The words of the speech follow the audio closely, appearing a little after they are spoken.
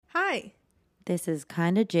Hi, This is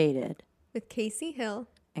Kinda Jaded with Casey Hill.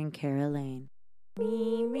 and Kara Lane.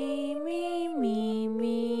 Me, me, me, me,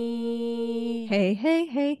 me. Hey, hey,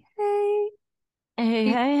 hey, hey. Hey, Hey,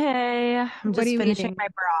 hey, hey. I'm what are just you finishing eating? my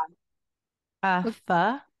broth. What,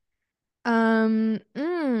 Pho.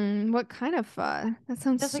 what kind of pho? That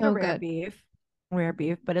sounds Just like a so good. rare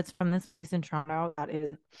beef, but it's from this place in Toronto that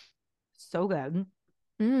is so good.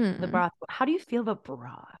 The Mm. broth. How do you feel about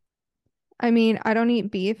broth? I mean, I don't eat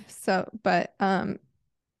beef, but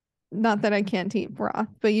not that I can't eat broth,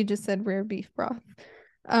 but you just said rare beef broth.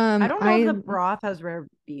 I don't know if I the broth has rare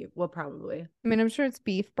beef. Well, probably. I mean, I'm sure it's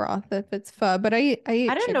beef broth if it's pho, but I I eat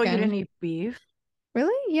didn't know you chicken. didn't eat beef.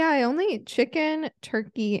 Really? Yeah, I only eat chicken,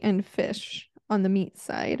 turkey, and fish on the meat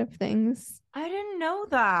side of things. I didn't know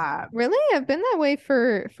that. Really? I've been that way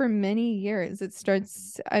for many years.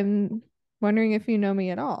 I'm wondering if you know me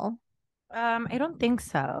at all. I don't think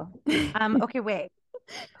so. Okay, wait.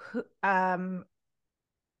 Who-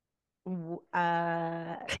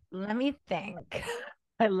 let me think.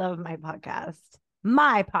 I love my podcast.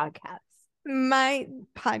 My podcast. My No,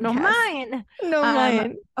 podcast. mine. No,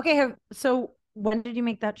 mine. Okay, so when did you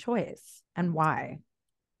make that choice and why?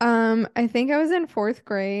 I think I was in fourth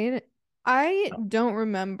grade. I don't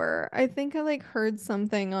remember. I think I like heard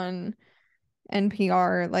something on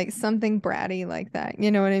NPR, like something bratty like that.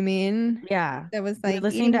 You know what I mean? Yeah. That was You were like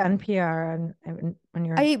listening to eating. NPR and when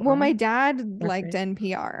you were in Well, my fourth, dad fourth liked grade.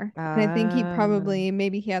 NPR, and I think Uh,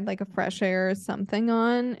 maybe he had like a fresh air or something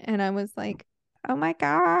on, and I was like, oh my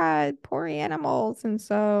God, poor animals. And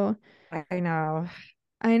so I know.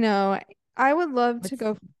 I know I would love to It's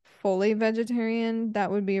go fully vegetarian.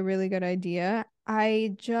 That would be a really good idea.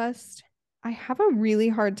 I have a really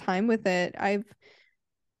hard time with it. I've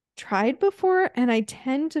tried before, and I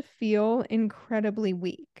tend to feel incredibly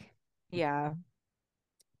weak. yeah,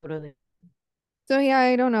 totally. So yeah,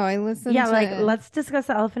 I don't know. I listened Yeah, like to let's discuss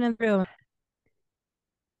the elephant in the room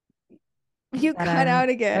you that cut out I've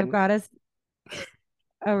again. got us.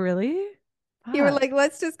 Oh, really? You were Fuck. like,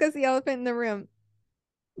 let's discuss the elephant in the room.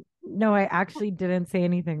 No, I actually didn't say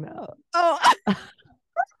anything though. Oh,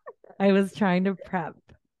 I was trying to prep.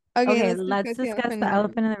 okay, Okay, let's let's discuss the discuss elephant in the the room.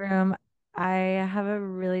 elephant in the room. I have a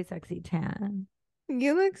really sexy tan.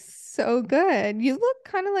 You look so good. You look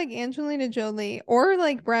kind of like Angelina Jolie or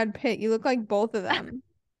like Brad Pitt. You look like both of them.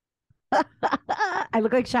 I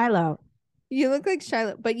look like Shiloh. You look like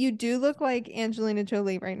Charlotte, but you do look like Angelina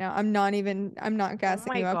Jolie right now. I'm not Oh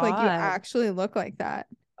gassing my you up. Like you God. actually look like that.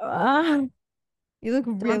 Uh, You look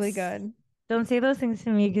don't really s- good. don't say those things to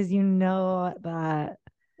me because you know that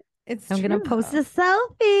It's I'm gonna true post a though.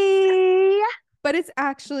 selfie. But it's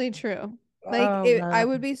actually true. Oh, I love.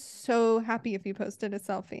 would be so happy if you posted a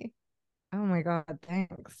selfie. Oh my God,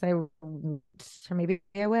 thanks. I won't, or maybe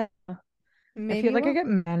I will. I Maybe feel you like I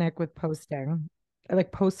won't. get manic with posting. I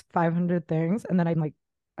like post 500 things and then I'm like,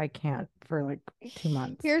 I can't for like 2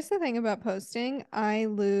 months. Here's the thing about posting. I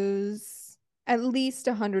lose at least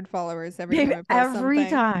 100 followers every Babe, time I post every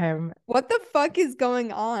something. time. What the fuck is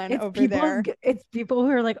going on over there? It's people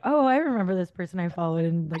who are like, oh, I remember this person I followed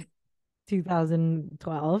in like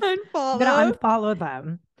 2012. I'm gonna Unfollow. unfollow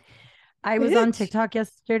them. I was on Bitch. TikTok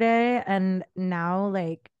yesterday and now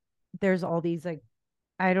like there's all these like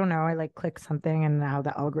I don't know. I like click something and now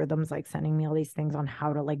the algorithm's like sending me all these things on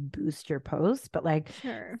how to like boost your posts, but like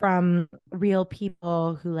Sure. from real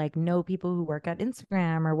people who like know people who work at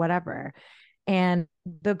Instagram or whatever. And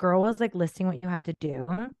the girl was like listing what you have to do.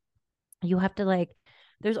 You have to like,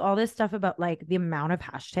 there's all this stuff about like the amount of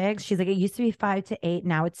hashtags. She's like, it used to be 5 to 8,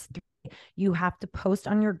 now it's 3. You have to post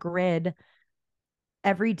on your grid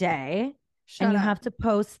every day and Shut you up. have to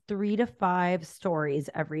post 3 to 5 stories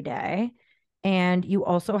every day. And you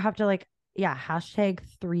also have to like, yeah, hashtag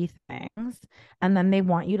 3 things. And then they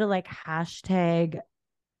want you to like hashtag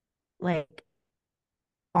like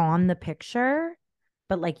on the picture,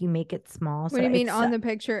 but like you make it small. What do So you mean it's, on the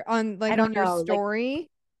picture on I like on don't your know, like, story?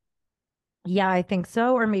 yeah, I think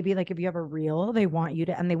so. Or maybe like if you have a reel, they want you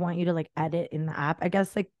to, and they want you to like edit in the app. I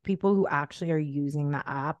guess like people who actually are using the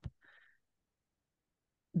app,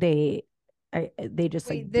 they, they just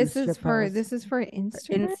like Wait, boost your post. this is for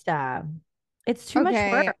Instagram? Insta. It's too much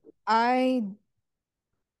Okay. work. I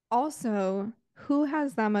also, who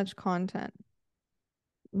has that much content?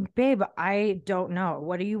 Babe, I don't know.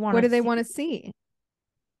 What do you want What to do they see? want to see?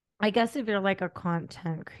 I guess if you're like a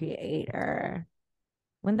content creator,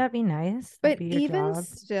 wouldn't that be nice? That'd But be your even job.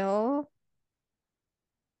 still,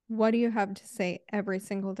 what do you have to say every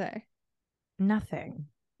single day? Nothing.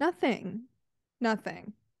 Nothing.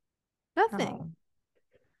 Nothing. Nothing.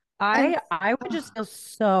 No. And I would ugh, just feel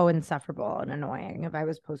so insufferable and annoying if I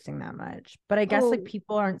was posting that much. But I guess like oh,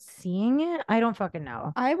 people aren't seeing it. I don't fucking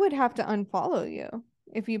know. I would have to unfollow you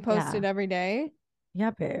if you Yeah. posted every day.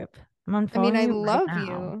 Yeah, babe. I'm I mean, unfollowing I you right love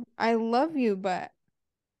now. you. I love you, but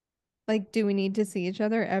like, do we need to see each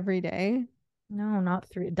other every day? No, not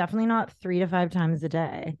three. Definitely not 3 to 5 times a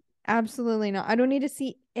day. Absolutely not. I don't need to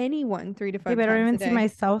see anyone three to Babe, five I don't times a even see day.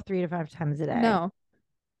 myself 3 to 5 times a day. No.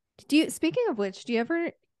 Do you, speaking of which, do you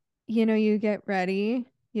ever, you get ready,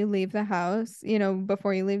 you leave the house,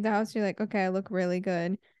 before you leave the house, you're like, okay, I look really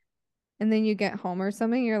good. And then you get home or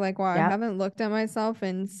something, you're like, wow, I Yep. haven't looked at myself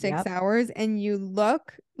in six Yep. hours, and you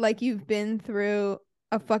look like you've been through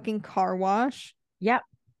a fucking car wash Yep.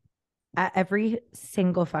 Every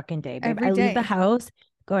single fucking day, babe. every I leave the day. house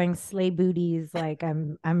going slay booties, like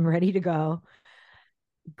I'm ready to go.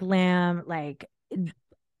 Glam, like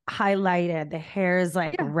highlighted, the hair is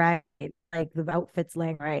like Yeah. right, like the outfit's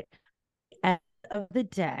laying right. End of the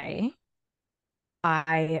day,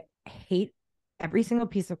 I hate every single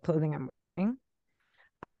piece of clothing I'm wearing.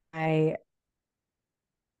 I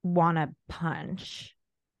want to punch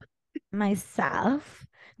myself.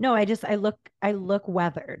 No, I look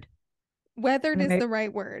weathered. Weathered And is then the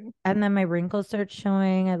right word. my wrinkles start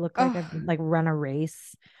showing. I look like Oh, I've like run a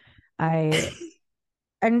race. I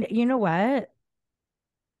and you know what?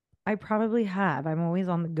 I probably have. I'm always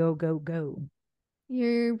on the go, go, go.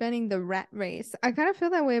 you're running the rat race. I kind of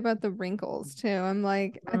feel that way about the wrinkles too. I'm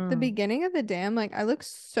like, at the Mm, beginning of the day, I'm like, I look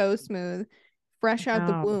so smooth, fresh out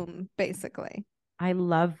the no, womb, basically. I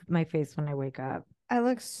love my face when I wake up. I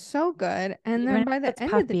look so good. And Even then if by the it's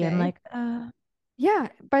end of the puffy, I'm day, like, yeah,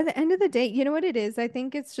 by the end of the day, you know what it is? I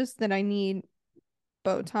think it's just that I need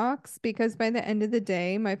Botox because by the end of the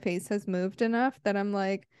day, my face has moved enough that I'm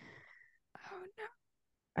like, oh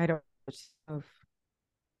no, I don't know.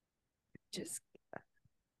 just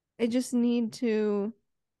I just need to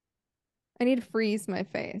I need to freeze my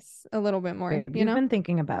face a little bit more, Babe, you you've know? been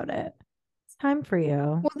thinking about it. It's time for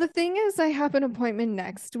you. Well, the thing is, I have an appointment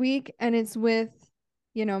next week and it's with,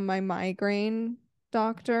 my migraine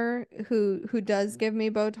doctor who does give me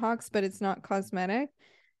Botox, but it's not cosmetic.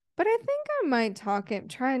 But I think I might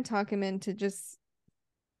try and talk him into just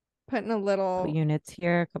putting a Couple little units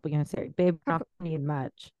here, a couple units there. Babe, not couple, gonna need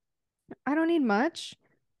much. I don't need much.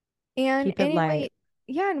 And Keep it anyway, light.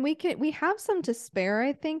 yeah, and we have some to spare,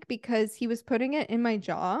 I think, because he was putting it in my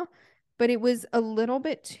jaw, but it was a little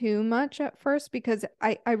bit too much at first because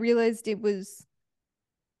I realized it was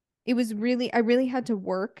really I really had to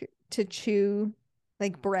work to chew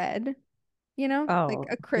like bread, like Oh,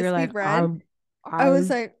 a you're crispy like, bread. I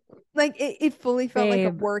was I, like it fully felt like a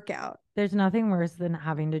babe, workout. there's nothing worse than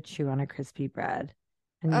having to chew on a crispy bread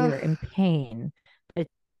and Ugh, you're in pain, but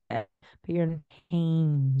you're in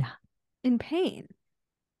pain. in pain.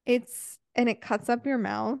 And it cuts up your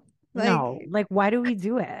mouth. No, Like, like, why do we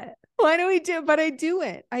do it? why do we do it? But I do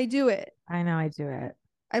it. I do it. I know I do it.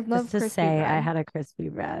 I Just love to crispy say I bread. had a crispy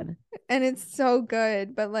bread. And it's so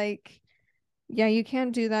good, but like, yeah, you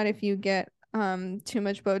can't do that if you get too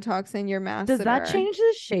much Botox in your Does that masseter. change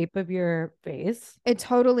the shape of your face? It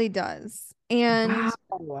totally does. And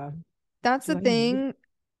Wow. that's the Do I need thing.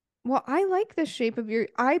 Well,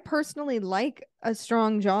 I personally like a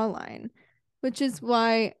strong jawline, which is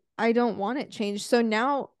why I don't want it changed. So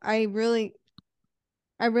now I really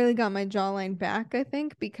got my jawline back, I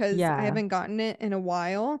think, because I Yeah. haven't gotten it in a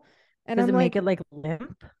while. And Does I'm it make like, it like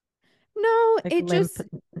limp? no, Like it limp just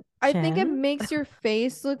I think it chin? makes your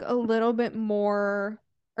face look a little bit more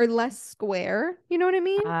or less square. You know what I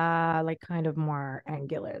mean? Like kind of more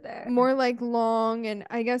angular there. More like long and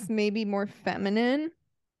I guess maybe more feminine.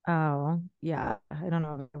 Oh, yeah. I don't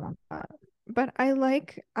know if I want that. But I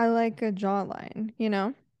like a jawline.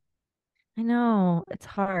 I know it's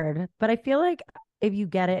hard, but I feel like if you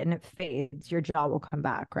get it and it fades, your jaw will come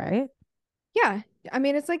back, right? Yeah. I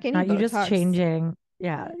mean, it's like any Not you just Botox. changing.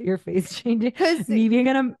 Yeah, your face changing. Because Me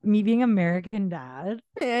being American dad.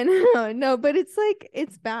 no, but it's like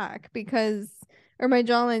it's back because or my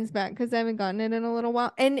jawline's back because I haven't gotten it in a little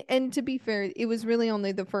while. And to be fair, it was really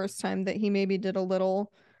only the first time that he maybe did a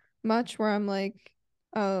little much where I'm like,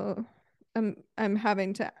 oh, I'm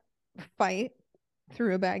having to fight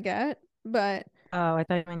through a baguette. But Oh, I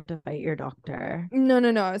thought you meant to fight your doctor. no,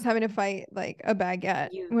 no, no, I was having to fight like a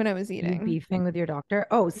baguette You when I was you eating. beefing with your doctor?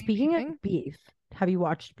 Oh, Are you speaking of beefing? beef, have you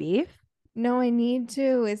watched Beef? No, I need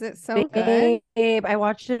to. Is it so good? Babe, I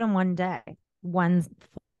watched it in one day, one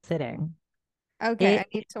full sitting. Okay, I It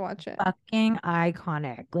need to watch it. fucking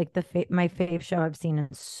iconic. Like my fave show I've seen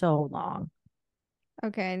in so long.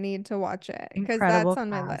 Okay, I need to watch it because that's Incredible on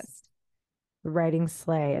my cast, list. writing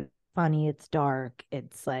slay. funny, it's dark,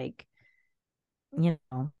 it's like,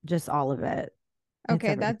 just all of it. It's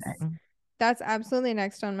Okay, that's everything. that's absolutely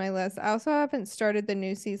next on my list. I also haven't started the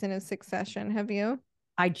new season of Succession. Have you?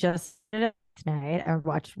 I just did it tonight. I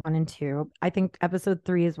watched 1 and 2. I think episode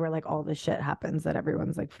 3 is where like all the shit happens that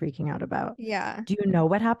everyone's like freaking out about. Yeah. Do you know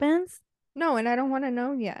what happens? No, and I don't want to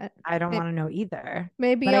know yet. I don't May- want to know either,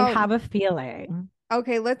 Maybe but I I'll have a feeling.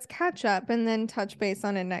 Okay, let's catch up and then touch base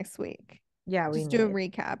on it next week. Yeah, we Just do a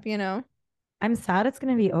need. recap, you know? I'm sad it's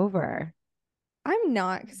going to be over. I'm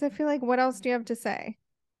not because I feel like what else do you have to say?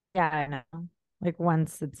 Yeah, I know. Like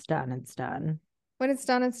once it's done, it's done. When it's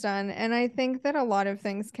done, it's done. And I think that a lot of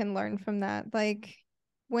things can learn from that. Like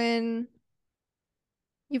when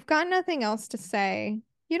you've got nothing else to say,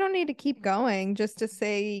 you don't need to keep going just to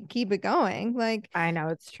say keep it going. Like I know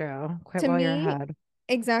it's true. Quit to while you're me, ahead.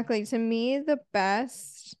 exactly, to me, the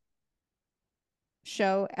best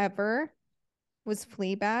show ever was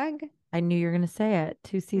Fleabag. I knew you were going to say it.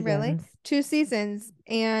 Two Really? seasons. 2 seasons.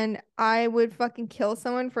 And I would fucking kill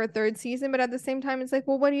someone for a third season, but at the same time, it's like,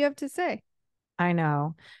 well, what do you have to say? I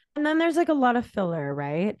know. And then there's like a lot of filler,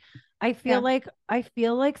 right? Yeah. I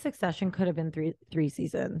feel like Succession could have been three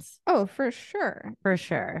seasons Oh, for sure. for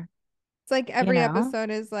sure. It's like You every know, episode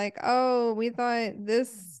is like, oh, we thought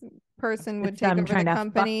this person would it's take them over the trying to fuck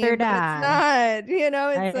company, their but it's dad. not.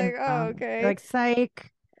 It's I like, oh, know. You're okay. like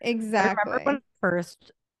psych. I remember when I Exactly.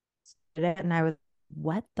 first did it and I was,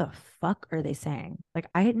 what the fuck are they saying? Like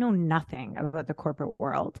I know nothing about the corporate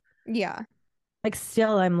world. Yeah. Like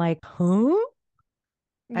still I'm like, huh?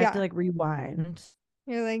 I have to Yeah. like rewind.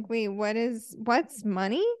 You're like, wait, what's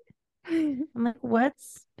money? I'm like,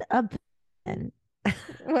 what's a pen?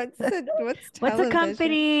 What's What's a television?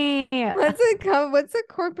 company? What's a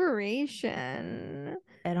corporation?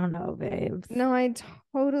 I don't know, babes. No, I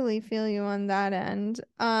totally feel you on that end.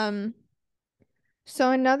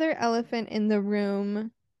 So another elephant in the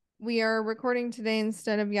room. We are recording today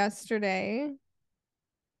instead of yesterday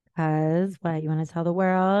Because what, you want to tell the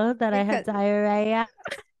world that I have because diarrhea?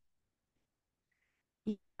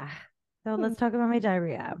 Yeah. So let's talk about my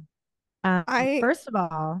diarrhea. I First of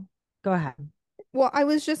all, go ahead. well, I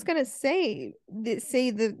was just gonna say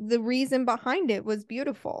the reason behind it was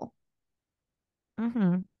beautiful.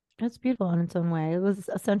 Mm-hmm. It's beautiful in its own way. It was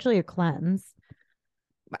essentially a cleanse.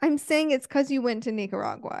 I'm saying it's because you went to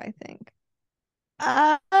Nicaragua, I think.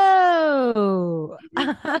 Oh,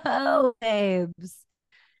 oh, babes.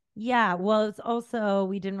 Yeah, well, it's also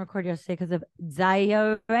we didn't record yesterday because of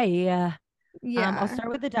diarrhea. I'll Yeah. start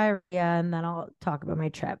with the diarrhea and then I'll talk about my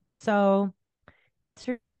trip. So,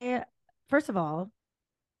 yesterday- first of all,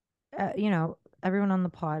 everyone on the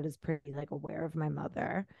pod is pretty like aware of my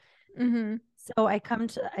mother. Mm-hmm. So I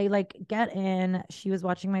like get in. She was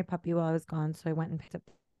watching my puppy while I was gone, so I went and picked up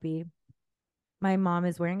the puppy. My mom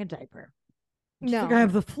is wearing a diaper. She's like, I No.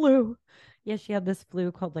 have the flu. Yeah, she had this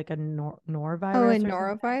flu called like a Oh, norovirus and or something.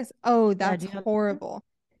 norovirus. Oh, Yeah, that's do you know? horrible.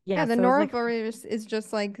 Yeah, Yeah, the so it was like, norovirus is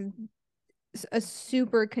just like a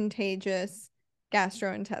super contagious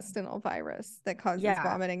gastrointestinal virus that causes yeah,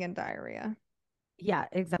 vomiting and diarrhea. yeah,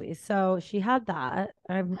 exactly. So she had that.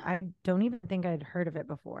 I don't even think I'd heard of it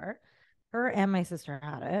before. Her and my sister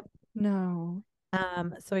had it. No.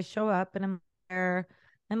 So I show up and I'm there.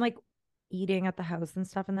 I'm like eating at the house and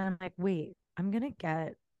stuff, and then I'm like, wait, I'm gonna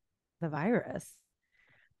get the virus.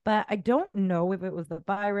 But I don't know if it was the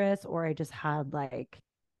virus or I just had like,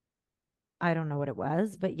 I don't know what it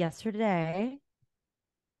was. But yesterday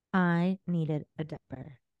I needed a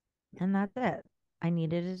diaper. And that's it. I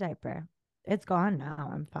needed a diaper. It's gone now.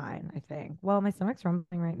 I'm fine, I think. Well, my stomach's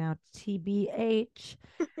rumbling right now, TBH.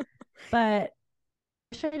 But I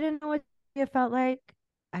wish I didn't know what it felt like.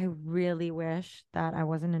 I really wish that I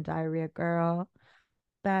wasn't a diarrhea girl.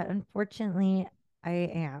 But unfortunately, I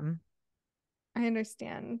am. I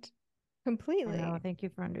understand I know. completely. Thank you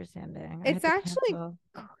for understanding. I It's had to actually cancel.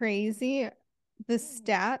 crazy the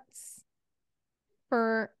stats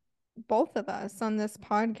for both of us on this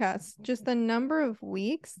podcast, just the number of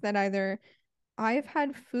weeks that either I've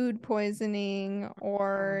had food poisoning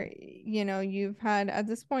or, you've had at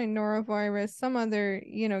this point norovirus, some other,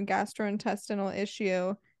 gastrointestinal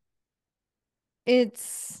issue.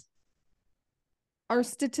 It's Our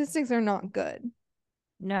statistics are not good.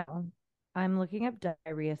 No, I'm looking up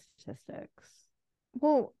diarrhea statistics.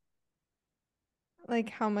 Well, like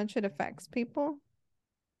how much it affects people.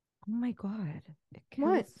 Oh my God. It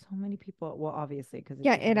What? kills so many people. Well, obviously, because it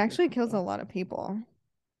Yeah, it dehydrates actually kills a people. lot of people.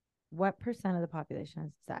 What percent of the population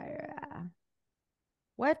has diarrhea?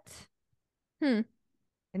 What? Hmm.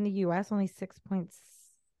 In the US, only 6.6?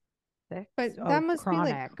 But that Oh, must be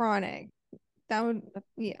like chronic. chronic. That would, That-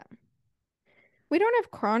 yeah. We don't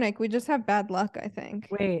have chronic, we just have bad luck, I think.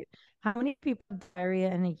 Wait, how many people have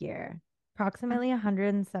diarrhea in a year? Approximately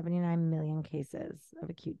 179 million cases of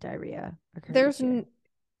acute diarrhea occur There's each year.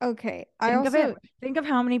 okay. I Think of it. also Think of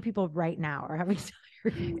how many people right now are having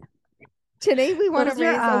diarrhea. today we want to Close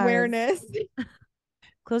your raise eyes. awareness.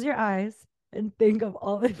 Close your eyes and think of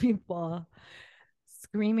all the people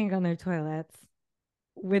screaming on their toilets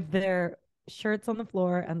with their shirts on the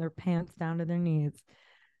floor and their pants down to their knees.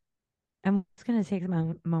 I'm just going to take a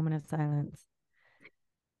moment of silence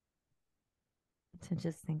to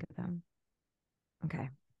just think of them. Okay.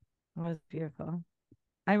 That was beautiful.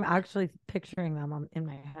 I'm actually picturing them in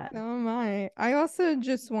my head. Oh my. I also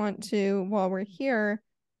just want to, while we're here,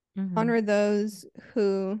 Mm-hmm. honor those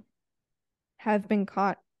who have been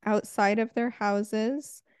caught outside of their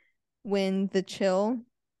houses when the chill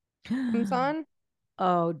comes on.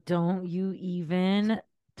 Oh, don't you even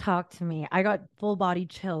talk to me. I got full body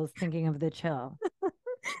chills thinking of the chill.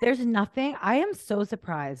 There's nothing. I am so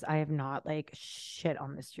surprised I have not like shit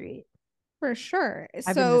on the street. For sure.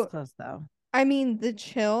 I've been this So, close though. I mean, the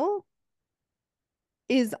chill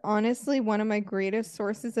is honestly one of my greatest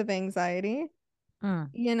sources of anxiety. Mm,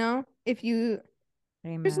 You know, if you,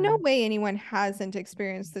 there's no amen. way anyone hasn't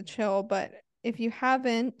experienced the chill, but if you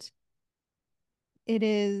haven't, it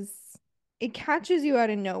is, it catches you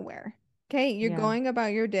out of nowhere. Okay. You're Yeah. going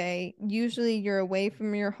about your day. Usually you're away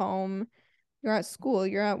from your home. You're at school.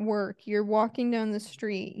 You're at work. You're walking down the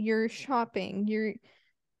street. You're shopping. You're At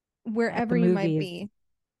wherever the you might movies. be.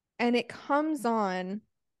 And it comes on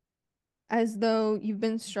as though you've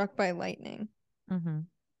been struck by lightning Mm-hmm.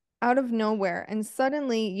 out of nowhere. And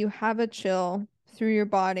suddenly you have a chill through your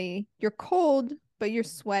body. You're cold, but you're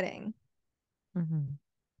sweating. Mm-hmm.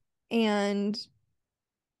 And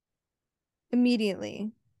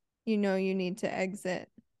immediately, you know, you need to exit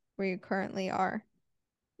where you currently are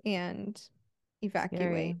and evacuate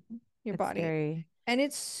Scary. your It's body. scary. And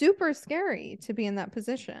it's super scary to be in that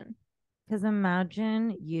position. Because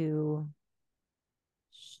imagine you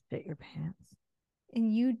shit your pants.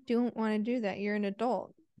 And you don't want to do that. You're an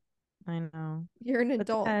adult. I know. You're an But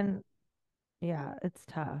adult. then, yeah, it's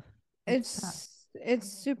tough. It's tough. It's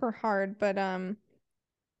super hard, but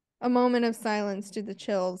a moment of silence to the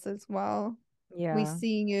chills as well. We Yeah.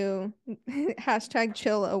 see you. Hashtag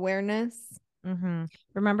chill awareness. Mm-hmm.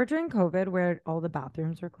 Remember during COVID where all the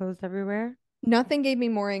bathrooms were closed everywhere? Nothing gave me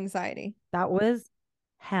more anxiety. That was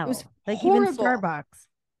It was hell. Like even horrible. Starbucks.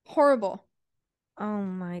 Horrible. Oh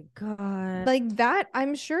my God. Like that,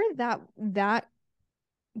 I'm sure that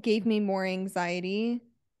gave me more anxiety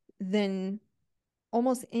than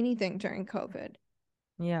almost anything during COVID.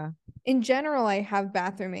 Yeah. In general, I have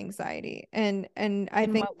bathroom anxiety and I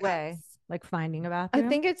In think what way? that's Like finding a I bathroom?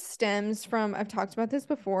 think it stems from I've talked about this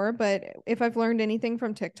before, but if I've learned anything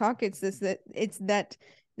from TikTok, it's that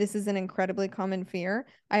this is an incredibly common fear.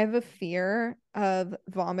 I have a fear of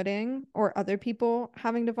vomiting or other people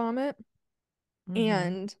having to vomit. Mm-hmm.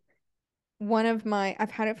 And one of my I've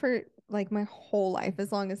had it for like my whole life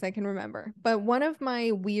as long as I can remember. But one of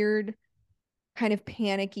my weird kind of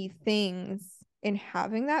panicky things in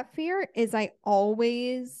having that fear is I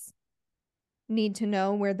always need to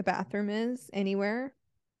know where the bathroom is anywhere.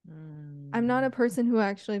 I'm not a Mm. person who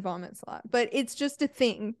actually vomits a lot, but it's just a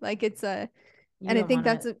thing. Like it's a, You and I don't think want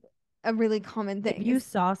that's to. a really common If thing you is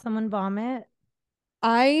saw someone vomit,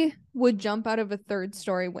 I would jump out of a third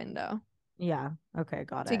story window yeah. Okay,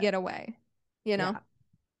 got to it. get away, you know? Yeah,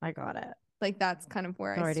 I got it. Like that's kind of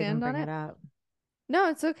where I Sorry to even stand on bring it it. up. No,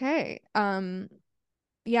 it's okay.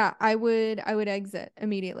 Yeah, I would exit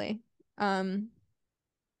immediately. Um,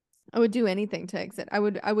 I would do anything to exit. I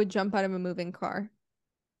would jump out of a moving car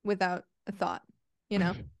without a thought, you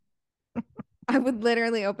know? I would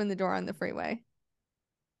literally open the door on the freeway.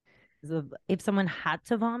 If someone had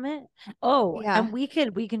to vomit, oh, Yeah. and we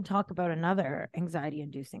can talk about another anxiety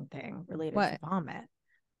inducing thing related to What? vomit.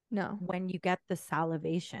 No. When you get the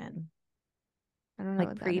salivation, I don't know like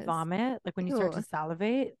what that is. pre-vomit, like when you start to Ew.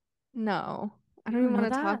 salivate. No. I You don't don't even know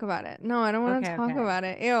want to talk that? about it. No, I don't want to Okay, talk okay. about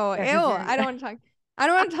it. Ew. Yeah, Ew. because you're I don't want to talk. I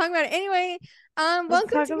don't want to talk about it. Anyway, let's welcome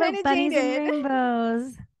talk to Kind about of bunnies and Jaded.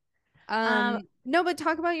 rainbows. Um, No, but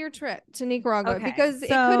talk about your trip to Nicaragua okay. because it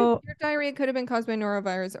could have So, your diarrhea could have been caused by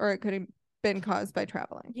norovirus or it could have been caused by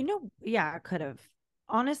traveling. yeah, I could have.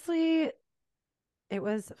 Honestly, it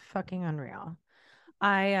was fucking unreal.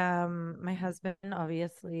 My husband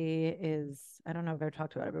obviously is, I don't know if I've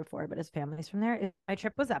talked about it before, but his family's from there. My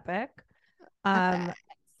trip was epic. Epic. Um,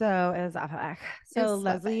 so it was epic. It So was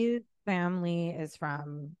epic. Leslie's family is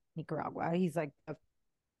from Nicaragua. He's like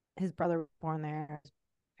his brother was born there, his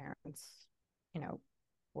parents, you know,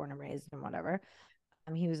 born and raised and whatever.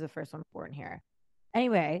 He was the first one born here.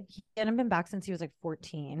 Anyway, he hadn't been back since he was like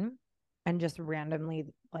 14, and just randomly,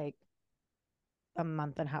 like a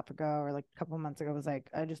month and a half ago or like a couple of months ago, was like,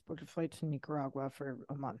 I just booked a flight to Nicaragua for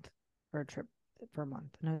a month, for a trip for a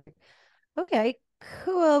month. And I was like, okay,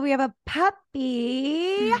 cool. We have a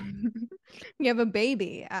puppy. You have a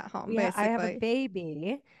baby at home, I have a basically.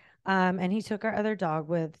 baby. And he took our other dog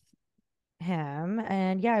with him.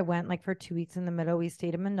 And yeah, I went like for 2 weeks in the middle. We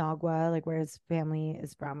stayed in Managua, like where his family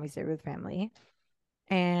is from. We stayed with family.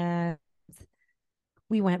 And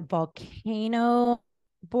we went volcano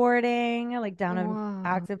boarding, like down an Wow.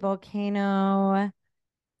 active volcano,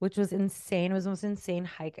 which was insane. It was the most insane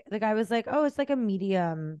hike. The guy was like, "Oh, it's like a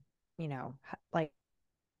medium, like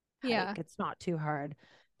hike. Yeah. It's not too hard."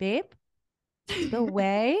 Babe, the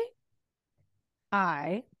way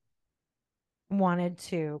I wanted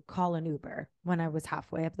to call an Uber when I was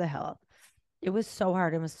halfway up the hill. It was so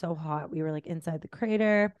hard. It was so hot. We were like inside the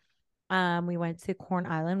crater. We went to Corn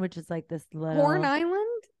Island, which is like this Corn little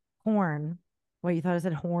Island? corn. What, you thought I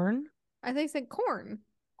said horn? I think said corn.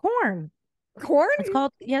 Corn. Corn? It's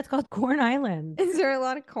called Corn Island. Is there a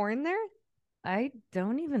lot of corn there? I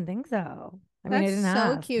don't even think so. I mean, I That's didn't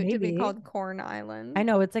so ask. cute to be Maybe. called Corn I Island.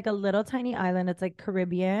 know it's like a little tiny island. It's like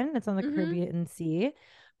Caribbean. It's on the Mm-hmm. Caribbean Sea,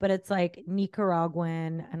 but it's like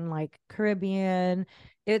Nicaraguan and like Caribbean.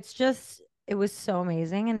 It was so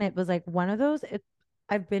amazing. And it was like one of those,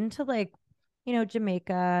 I've been to like,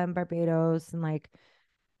 Jamaica and Barbados and like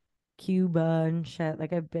Cuba and shit.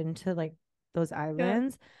 Like I've been to like those Yeah.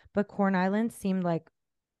 islands, but Corn Island seemed like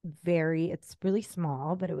it's really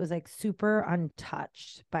small, but it was like super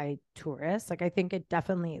untouched by tourists. Like I think it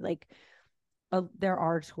definitely like there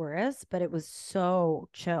are tourists, but it was so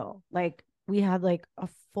chill. Like we had like a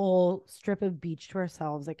full strip of beach to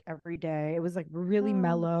ourselves like every day. It was like really Oh.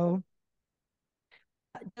 mellow.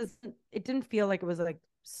 It didn't feel like it was like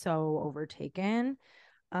so overtaken.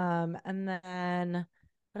 And then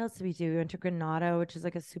what else did we do? We went to Granada, which is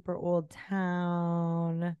like a super old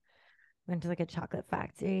town. Went to like a chocolate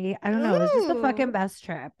factory. I don't know. It was just the fucking Ooh. best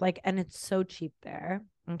trip. Like, and it's so cheap there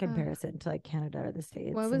in Ugh. comparison to like Canada or the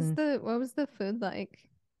What States. was And the food like?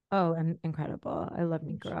 oh, and incredible. I love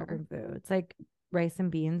I'm sure. Nicaraguan food. It's like rice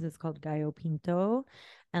and beans. It's called gallo pinto,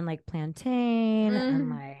 and like plantain Mm. and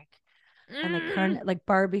like Mm. like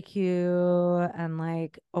barbecue and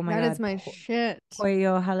like, oh my That is god, my shit.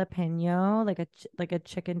 pollo jalapeno, like like a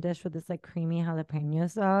chicken dish with this like creamy jalapeno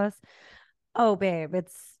sauce. Oh, babe,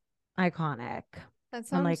 it's iconic. That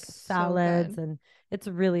And sounds like so salads, good. and it's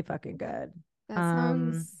really fucking good. That Um,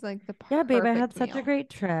 sounds like the yeah, babe, I had perfect such a meal. great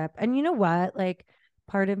trip. And you know what? Like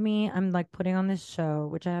part of me, I'm like putting on this show,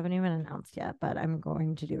 which I haven't even announced yet, but I'm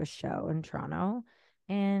going to do a show in Toronto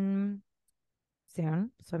in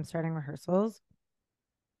soon. So I'm starting rehearsals.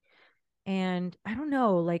 And I don't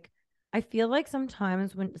know, like I feel like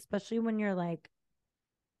sometimes when, especially when you're like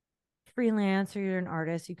freelance or you're an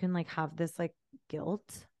artist, you can like have this like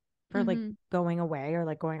guilt for like Mm-hmm. going away or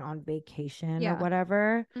like going on vacation or Yeah.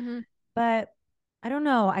 whatever. Mm-hmm. But I don't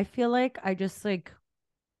know. I feel like I just like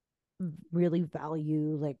really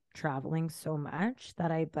value like traveling so much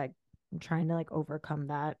that I like I'm trying to like overcome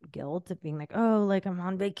that guilt of being like, oh, like I'm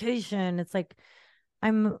on vacation. It's like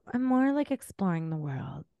I'm more like exploring the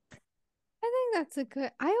world. I think that's a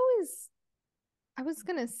good. I was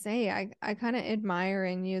gonna say I kind of admire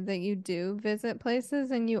in you that you do visit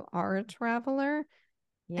places and you are a traveler,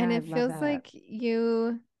 and Yeah, I it love feels it. like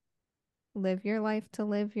you live your life to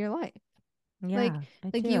live your life. Like Yeah,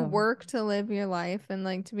 I like you do. work to live your life and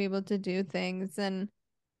like to be able to do things, and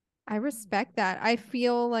I respect that. I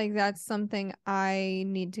feel like that's something I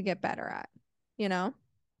need to get better at, you know?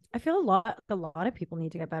 I feel a lot of people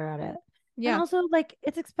need to get better at it. And Yeah. also like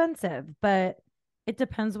it's expensive, but it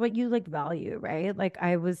depends what you like value, right? Like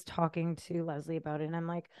I was talking to Leslie about it and I'm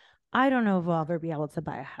like, I don't know if I'll ever be able to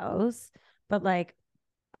buy a house, but like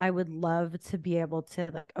I would love to be able to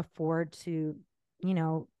like afford to, you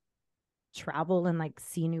know, travel and like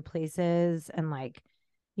see new places and like,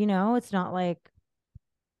 it's not like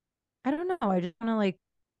I don't know. I just want to like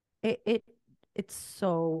it it's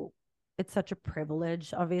so it's such a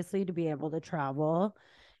privilege obviously to be able to travel,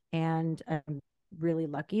 and I'm really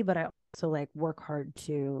lucky, but I also like work hard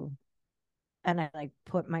to, and I like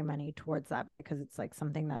put my money towards that because it's like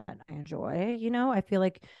something that I enjoy. I feel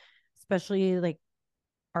like especially like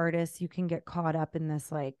artists, you can get caught up in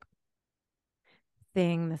this like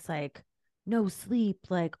thing, this like no sleep,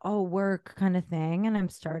 like oh work kind of thing. And I'm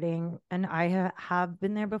starting, and I have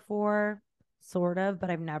been there before, sort of, but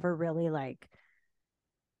I've never really like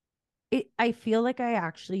it. I feel like I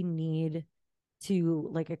actually need to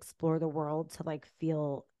like explore the world to like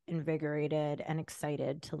feel invigorated and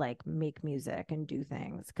excited to like make music and do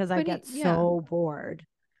things because I But get yeah, so bored.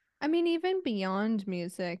 I mean, even beyond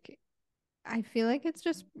music, I feel like it's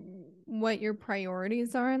just what your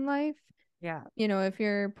priorities are in life. Yeah. You know, if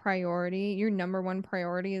your number one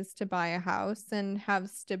priority is to buy a house and have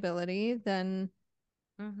stability, then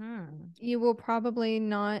Mm-hmm. you will probably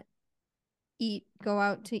not go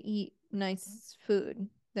out to eat nice food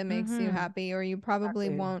that makes you Mm-hmm. happy, or you probably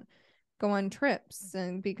Exactly. won't go on trips,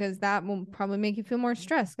 and because that will probably make you feel more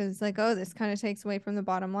stressed because it's like, oh, this kind of takes away from the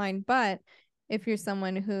bottom line. But if you're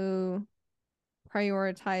someone who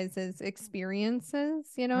prioritizes experiences,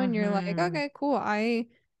 you know, and you're like, Mm-hmm. okay, cool, I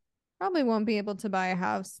probably won't be able to buy a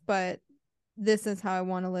house, but this is how I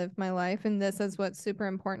want to live my life and this is what's super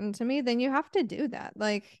important to me, then you have to do that.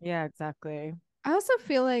 Like, Yeah, exactly. I also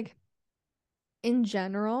feel like in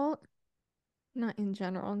general, not in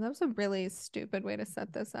general, that was a really stupid way to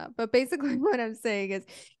set this up. But basically, what I'm saying is,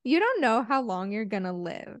 you don't know how long you're going to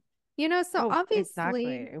live. You know, so Oh, obviously,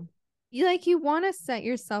 exactly. you want to set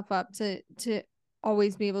yourself up to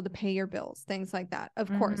always be able to pay your bills, things like that. Of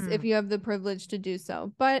course, if Mm-hmm. you have the privilege to do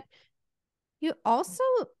so. But you also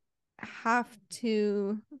have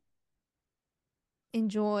to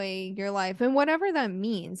enjoy your life and whatever that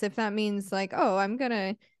means. If that means like, oh, I'm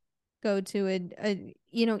gonna go to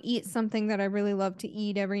eat something that I really love to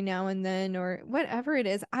eat every now and then, or whatever it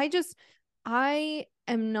is. I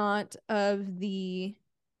am not of the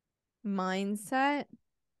mindset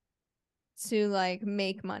to like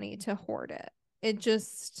make money to hoard it. It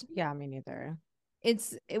just Yeah, me neither.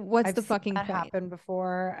 what's I've the seen fucking that point? happen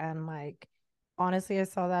before, and like honestly, I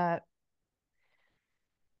saw that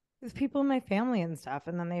with people in my family and stuff,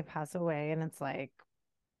 and then they pass away, and it's like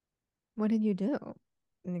What did you do?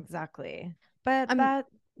 exactly. But I'm that,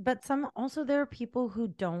 but some also there are people who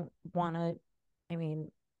don't want to. I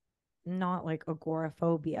mean, not like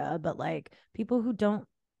agoraphobia, but like people who don't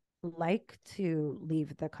like to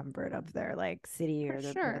leave the comfort of their like city for or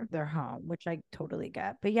sure. their home, which I totally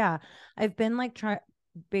get. But yeah, I've been like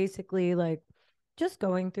basically like just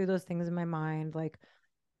going through those things in my mind, like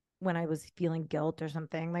when I was feeling guilt or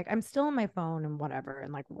something. Like I'm still on my phone and whatever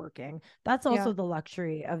and like working. That's Yeah. also the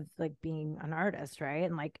luxury of like being an artist, right?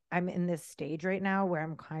 And like I'm in this stage right now where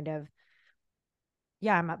I'm kind of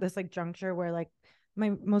yeah, I'm at this like juncture where like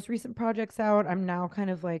my most recent project's out. I'm now kind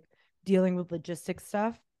of like dealing with logistics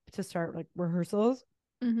stuff to start like rehearsals.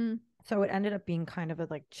 Mm-hmm. So it ended up being kind of a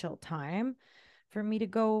like chill time for me to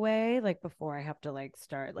go away, like before I have to like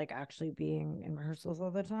start like actually being in rehearsals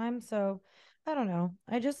all the time. So I don't know.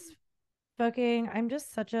 I'm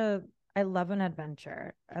just such a, I love an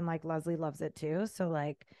adventure and like Leslie loves it too. So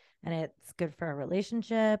like, and it's good for a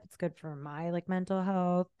relationship. It's good for my like mental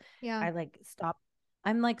health. Yeah. I like stop.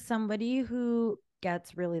 I'm like somebody who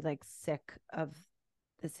gets really like sick of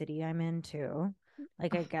the city I'm in too.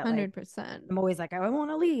 Like I get like 100%. I'm always like, I want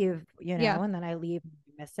to leave, Yeah. and then I leave and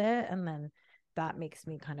miss it. And then that makes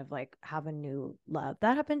me kind of like have a new love.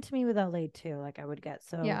 That happened to me with LA too. Like I would get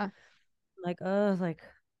so Yeah. like, oh, like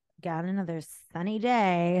got another sunny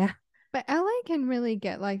day. But LA can really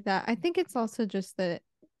get like that. I think it's also just that,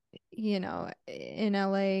 in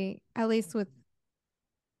LA, at least with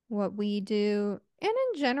what we do, and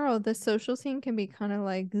in general, the social scene can be kind of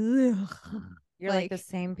like, ugh, You're like the like,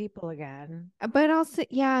 same people again. but also,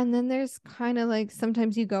 yeah. And then there's kind of like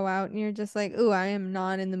sometimes you go out and you're just like, ooh, I am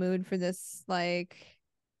not in the mood for this, like,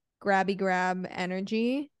 grabby grab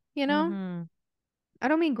energy, you know? Mm-hmm. I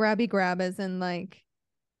don't mean grabby grab as in like,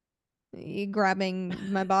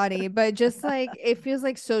 grabbing my body, but just like it feels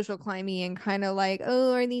like social climby and kind of like,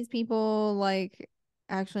 oh, are these people like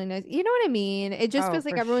actually nice? You know what I mean? It just Oh, feels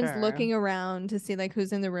like for everyone's sure. looking around to see like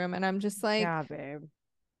who's in the room, and I'm just like, Yeah, babe.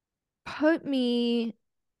 put me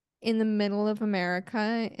in the middle of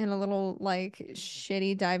America in a little like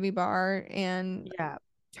shitty divey bar and Yeah.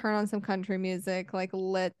 turn on some country music. Like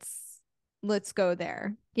let's go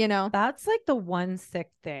there, you know? That's like the one sick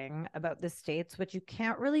thing about the States, which you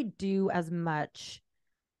can't really do as much.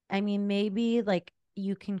 I mean, maybe like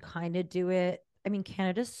you can kind of do it. I mean,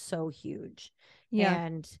 Canada's so huge. Yeah.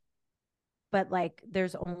 And but like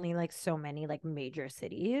there's only like so many like major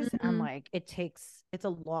cities and Hmm. like it's a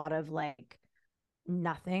lot of like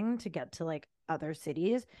nothing to get to like other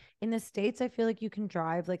cities. In the States, I feel like you can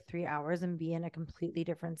drive like 3 hours and be in a completely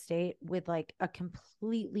different state with like a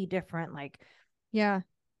completely different like Yeah.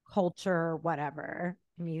 culture or whatever.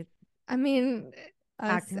 Me I mean,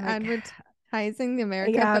 us acting like advertising the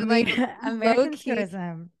America, yeah, but me like low American key,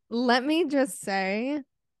 tourism. let me just say,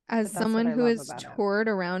 as But that's what someone I who love has about it. toured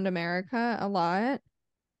around America a lot,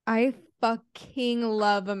 I fucking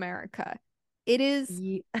love America. It is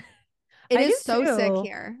Ye- It I do is so sick too.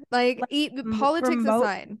 here. Like, Like politics remote,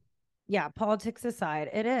 aside. yeah, politics aside,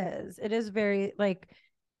 it is. It is very like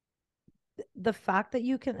the fact that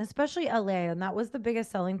you can, especially LA, and that was the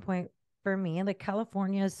biggest selling point for me. Like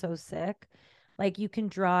California is so sick. Like you can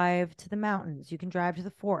drive to the mountains, you can drive to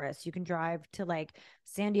the forest, you can drive to like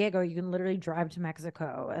San Diego, you can literally drive to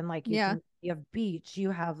Mexico, and like Yeah. you have beach,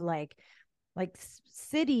 you have like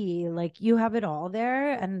city, like you have it all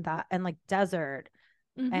there, and that and like desert.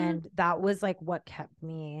 Mm-hmm. And that was like what kept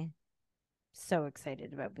me so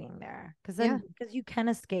excited about being there, because Yeah. then because you can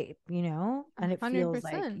escape, and it feels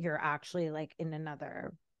like 100%. you're actually like in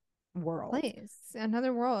another world. Place.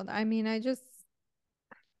 Another world. I mean,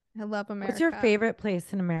 I love What's your America. favorite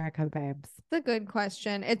place in America, babes? It's a good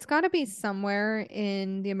question. It's got to be somewhere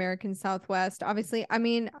in the American Southwest. Obviously, I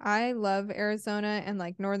mean, I love Arizona and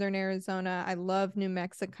like northern Arizona. I love New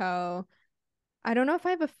Mexico. I don't know if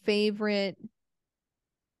I have a favorite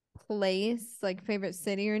place, like favorite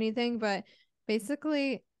city or anything, but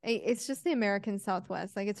basically, it's just the American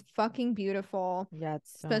Southwest. Like, it's fucking beautiful, Yeah,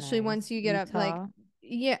 it's so especially nice. once you get up, like, Utah.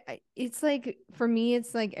 yeah, it's like for me,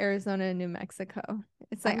 it's like Arizona and New Mexico.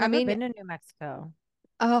 It's I've like, I never mean, been to New Mexico.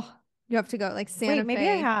 oh, you have to go like Wait, Santa maybe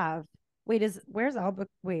I Fe. have. Wait, is where's Albuquerque?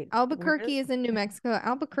 Wait, where's Albuquerque is in New Mexico.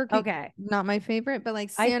 Albuquerque, okay. not my favorite, but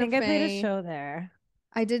like I Santa think I played a Fe, show there.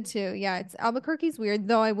 I did too. Yeah, it's Albuquerque's weird,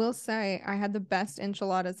 though I will say I had the best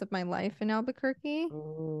enchiladas of my life in Albuquerque.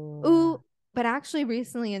 Ooh. Ooh, but actually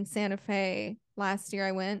recently in Santa Fe last year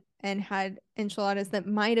I went and had enchiladas that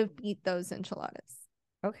might have beat those enchiladas.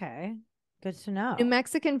 Okay. Good to New know.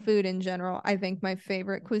 Mexican food in general, I think my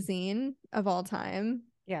favorite cuisine of all time.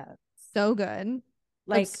 Yeah. So good.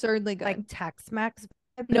 Like Absurdly good. Tex-Mex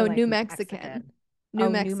vibes or No, like New Mexican. Mexican? New Oh,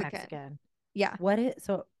 New Mexican. Mexican. Yeah. What is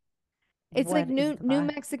so It's like what is the New vibe?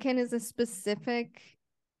 Mexican is a specific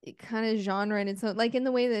kind of genre and it's like in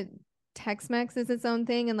the way that Tex-Mex is its own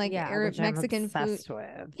thing and like Yeah, which I'm Mexican food. obsessed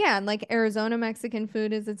with. Yeah, and like Arizona Mexican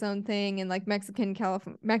food is its own thing and like Mexican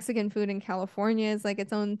food in California is like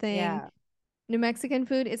its own thing. Yeah. New Mexican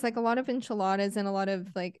food, it's like a lot of enchiladas and a lot of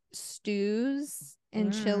like stews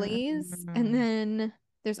and chilies. And Mm, then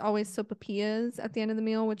there's always sopapillas at the end of the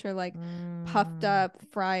meal, which are like puffed mm. up,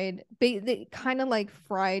 fried, they kind of like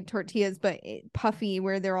fried tortillas, but puffy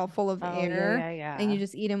where they're all full of Oh yeah, air yeah, and you yeah.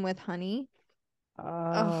 just eat them with honey.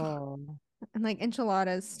 Oh, Oh, and like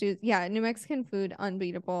enchiladas, stews. Yeah, New Mexican food,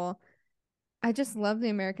 unbeatable. I just love the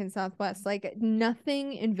American Southwest. Like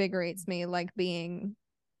nothing invigorates me like being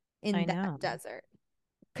I in that know. desert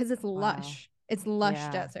because it's Wow. lush. It's lush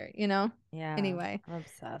Yeah. desert, you know? Yeah. Anyway. I'm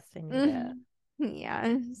obsessed. I need it. Mm,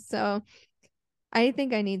 yeah. So I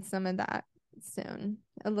think I need some of that soon.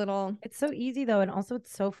 A little, It's so easy though, and also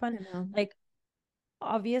it's so fun. I know. Like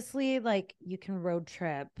obviously, like you can road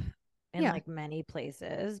trip in Yeah. like many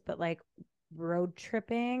places, but like road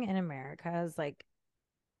tripping in America is like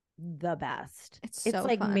the best. It's It's so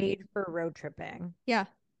like fun. made for road tripping. Yeah.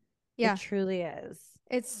 It Yeah. truly is.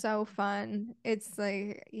 It's so fun. It's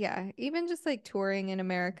like, yeah, even just like touring in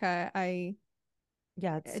America,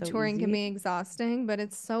 Yeah, it's so touring can easy. be exhausting, but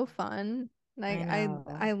it's so fun. I Like know.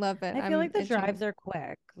 I love it. I feel I'm like the itching. drives are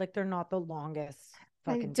quick. Like they're not the longest It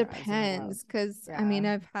fucking drives in the world. depends because I mean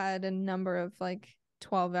Yeah. I've had a number of like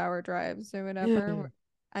 12-hour drives or whatever.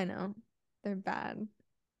 I know they're bad.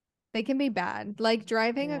 They can be bad. Like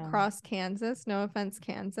driving Yeah. across Kansas, no offense,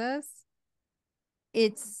 Kansas,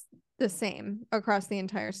 it's the same across the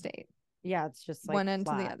entire state. Yeah, it's just like One end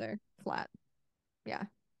to the flat. other, flat. Yeah.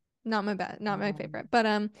 Not my bad, not my Um, favorite. But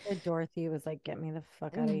Dorothy was like, get me the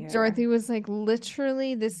fuck out of here. Dorothy was like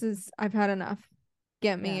literally I've had enough.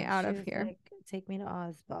 Get me Yeah, out she of was here. like, take me to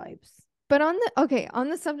Oz vibes. But on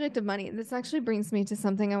the subject of money, this actually brings me to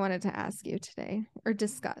something I wanted to ask you today or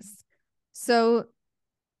discuss. So,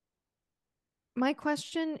 my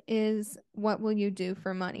question is, what will you do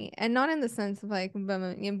for money? And not in the sense of like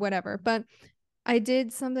whatever, but I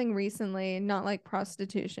did something recently, not like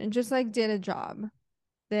prostitution, just like did a job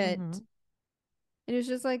that Mm-hmm. it was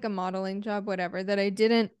just like a modeling job, whatever, that I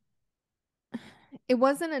didn't, it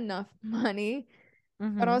wasn't enough money,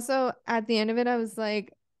 but Mm-hmm. also at the end of it, I was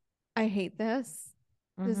like, I hate this.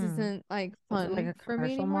 This Mm-hmm. isn't like Was it like fun a for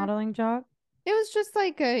me commercial anymore. modeling job? It was just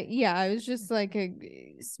like it was just like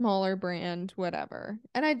a smaller brand, whatever.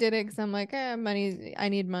 And I did it because I'm like, money, I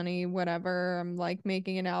need money, whatever. I'm like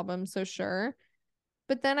making an album, so sure.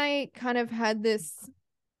 But then I kind of had this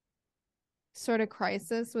sort of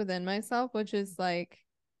crisis within myself, which is like,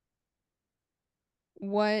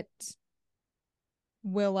 what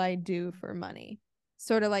will I do for money?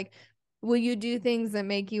 Sort of like, will you do things that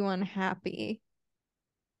make you unhappy?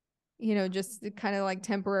 You know, just kind of like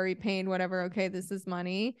temporary pain, whatever. Okay, this is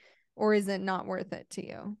money. or is it not worth it to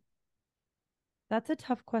you? That's a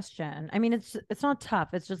tough question. I mean, it's not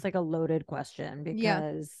tough. It's just like a loaded question Yeah.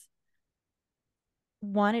 because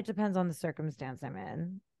one, it depends on the circumstance I'm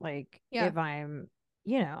in. Like Yeah. if I'm,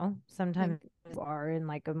 Like sometimes you are in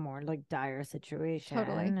like a more like dire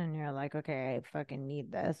totally. situation and you're like, okay, I fucking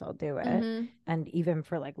need this, I'll do it. Mm-hmm. And even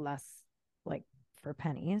for like less, like for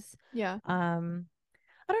pennies. Yeah. Um,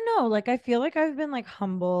 I don't know. Like I feel like I've been like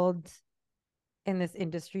humbled in this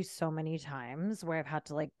industry so many times where I've had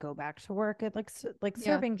to like go back to work at like Yeah.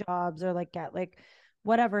 serving jobs or like get like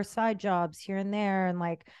whatever side jobs here and there. And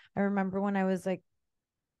like I remember when I was like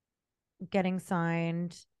getting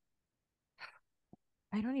signed,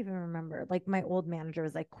 I don't even remember. Like my old manager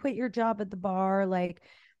was like, quit your job at the bar. Like,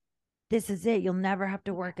 this is it. You'll never have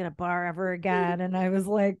to work at a bar ever again. And I was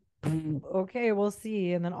like, okay, we'll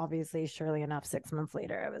see. And then obviously, surely enough, 6 months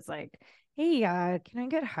later, I was like, hey, can I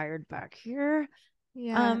get hired back here?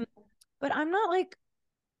 Yeah. Um, but I'm not like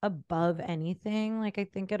above anything. Like I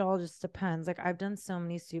think it all just depends. Like I've done so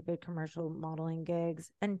many stupid commercial modeling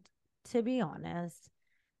gigs. And to be honest,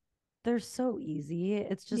 they're so easy.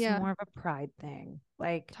 It's just Yeah. more of a pride thing.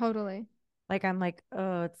 Totally. Like I'm like,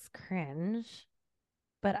 oh, it's cringe.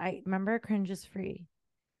 But I remember cringe is free.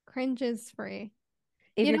 Cringe is free.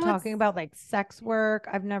 If You you're know what's talking about like sex work,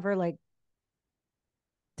 I've never like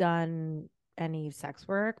done any sex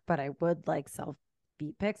work, but I would like self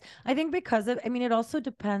beat pics. I think because of, I mean, it also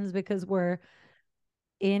depends because we're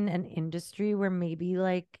in an industry where maybe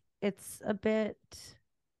like it's a bit,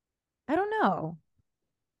 I don't know.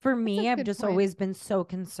 For that's a me, I've good just point. always been so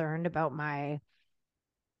concerned about my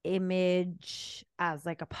image as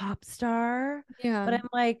like a pop star. Yeah. But I'm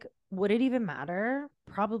like, would it even matter?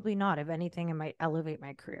 Probably not. If anything, it might elevate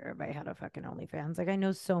my career if I had a fucking OnlyFans. Like I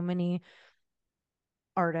know so many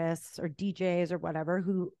artists or DJs or whatever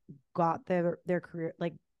who got their career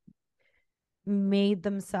like made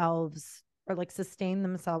themselves or like sustained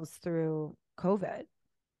themselves through COVID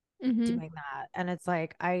Mm-hmm. doing that. And it's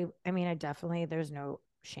like I mean I definitely there's no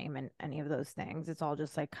shame in any of those things. It's all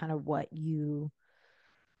just like kind of what you're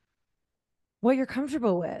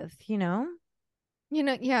comfortable with, you know?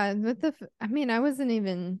 Yeah, I mean, I wasn't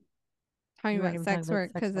even talking You weren't about even talking sex about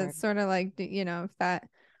work sex because work. it's sort of like, if that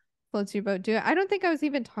floats your boat, do it. I don't think I was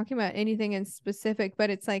even talking about anything in specific, but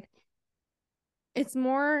it's like, it's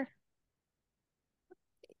more,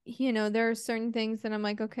 there are certain things that I'm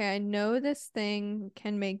like, okay, I know this thing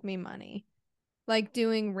can make me money, like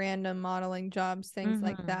doing random modeling jobs, things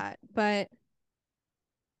like Mm-hmm. that, but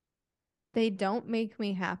they don't make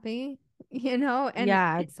me happy, and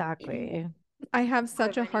Yeah, exactly. I have Or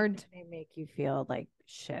such if a anything, hard they make you feel like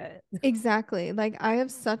shit. exactly. Like I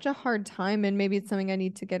have such a hard time, and maybe it's something I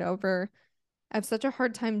need to get over. I have such a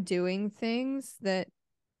hard time doing things that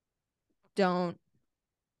don't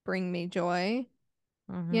bring me joy,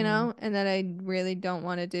 Mm-hmm. and that I really don't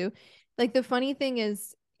want to do. Like the funny thing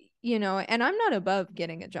is, and I'm not above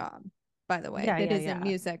getting a job, by the way, Yeah, that yeah, isn't yeah.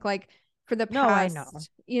 music. Like for the No, I know.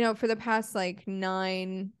 past, for the past like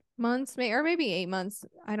 9 months, or maybe 8 months,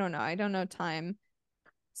 I don't know. I don't know time.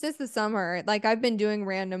 Since the summer, like I've been doing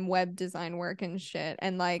random web design work and shit,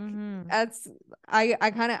 and like Mm-hmm. that's I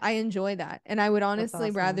kind of I enjoy that, and I would That's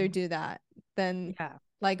honestly rather awesome. do that than Yeah.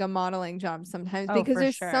 like a modeling job sometimes, Oh, because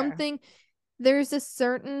for sure. there's a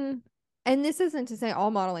certain, and this isn't to say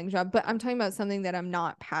all modeling job, but I'm talking about something that I'm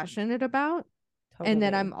not passionate about, and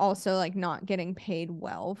that I'm Totally. also like not getting paid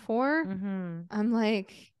well for. Mm-hmm. I'm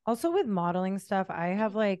like, Also with modeling stuff, I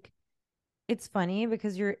have like it's funny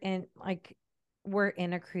because you're in like we're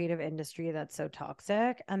in a creative industry that's so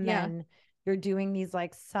toxic and yeah, then you're doing these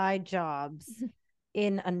like side jobs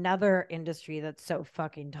in another industry that's so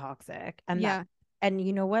fucking toxic yeah, and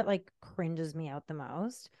you know what like cringes me out the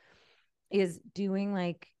most is doing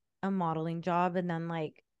like a modeling job and then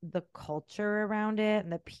like the culture around it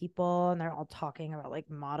and the people and they're all talking about like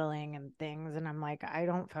modeling and things and I'm like I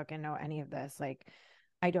don't fucking know any of this like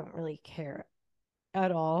I don't really care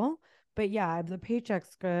at all. But yeah, if the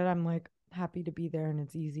paycheck's good, I'm like happy to be there and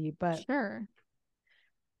it's easy. But sure.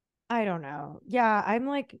 I don't know. Yeah, I'm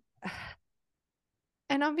like,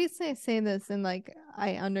 And obviously, I say this and like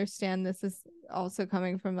I understand this is also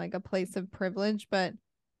coming from like a place of privilege, but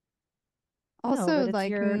no, but also it's like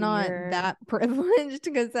your, not your, that privileged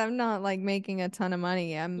because I'm not like making a ton of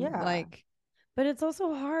money. I'm yeah. like, But it's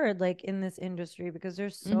also hard, like in this industry, because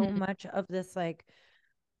there's so mhm, much of this, like,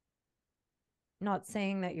 not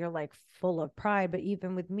saying that you're like full of pride, but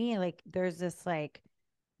even with me, like, there's this, like,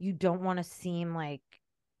 you don't want to seem like,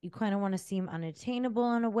 you kind of want to seem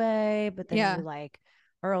unattainable in a way, but then you yeah, like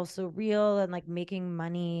are also real and like making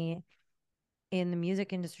money in the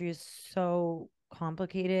music industry is so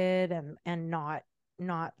complicated and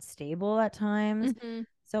not stable at times. Hmm.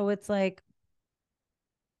 So it's like,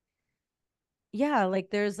 yeah, like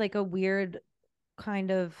there's like a weird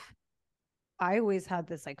kind of, I always had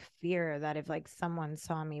this like fear that if like someone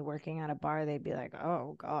saw me working at a bar, they'd be like,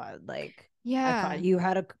 "Oh God, like I thought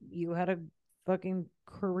Yeah. you had a fucking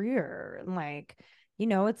career." And like,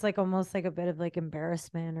 it's like almost like a bit of like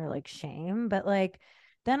embarrassment or like shame. But like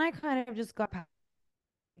then I kind of just got past,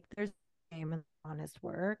 there's shame in honest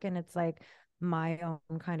work, and it's like my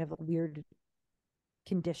own kind of weird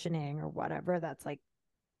conditioning or whatever that's like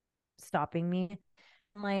stopping me.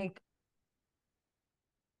 Like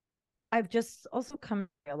I've just also come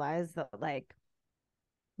to realize that like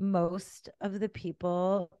most of the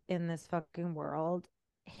people in this fucking world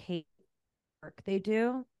hate work they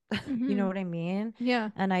do. You know Hmm. what I mean? Yeah.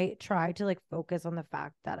 And I try to like focus on the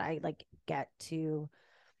fact that I like get to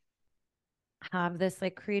have this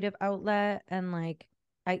like creative outlet, and like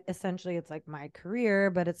I essentially it's like my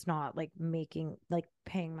career, but it's not like making like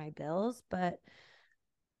paying my bills, but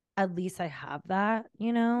at least I have that,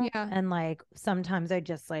 Yeah. and like sometimes I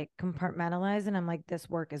just like compartmentalize and I'm like, this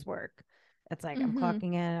work is work. It's like I'm Hmm.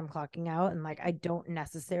 clocking in, I'm clocking out, and like I don't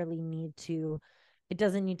necessarily it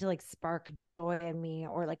doesn't need to like spark joy in me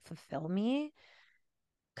or like fulfill me,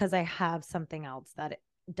 because I have something else that it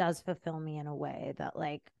does fulfill me in a way that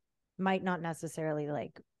like might not necessarily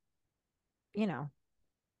like, you know,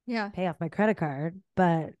 Yeah. pay off my credit card,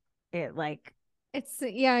 but it like,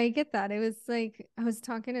 Yeah, I get that. It was like I was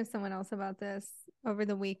talking to someone else about this over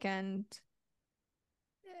the weekend,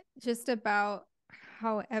 just about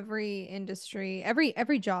how every industry,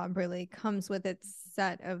 every job really comes with its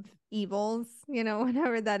set of evils,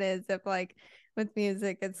 whatever that is. If like with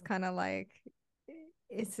music, it's kind of like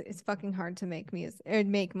it's fucking hard to make music or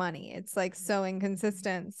make money. It's like so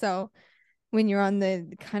inconsistent. So when you're on the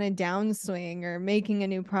kind of downswing or making a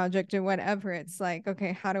new project or whatever, it's like,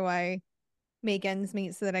 okay, how do I make ends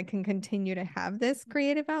meet so that I can continue to have this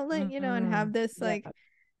creative outlet, and have this yeah. like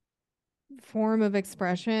form of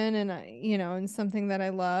expression and and something that I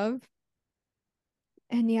love.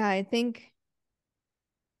 And yeah, I think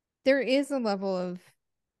there is a level of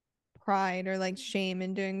pride or like shame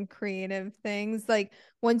in doing creative things. Like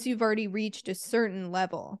once you've already reached a certain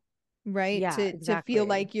level, right? Yeah, To feel exactly.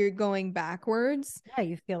 like you're going backwards. Yeah,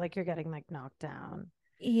 you feel like you're getting like knocked down.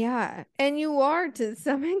 Yeah. And you are to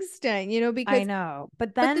some extent, I because know.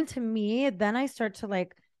 But but then to me, then I start to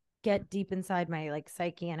like get deep inside my like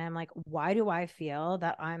psyche, and I'm like, why do I feel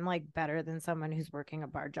that I'm like better than someone who's working a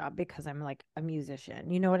bar job because I'm like a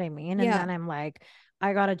musician? You know what I mean? And yeah, then I'm like,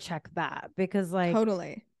 I gotta check that, because like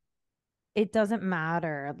totally. it doesn't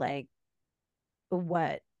matter like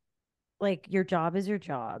what, like your job is your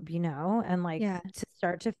job, and like Yeah. to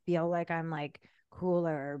start to feel like I'm like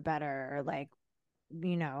cooler, better, like,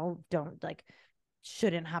 don't like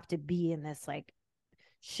shouldn't have to be in this like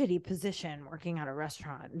shitty position working at a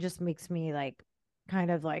restaurant. It just makes me like kind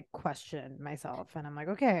of like question myself, and I'm like,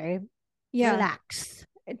 okay, Yeah. relax.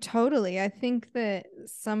 Totally. I think that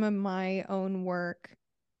some of my own work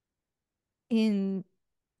in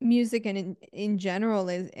music and in general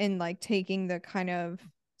is in like taking the kind of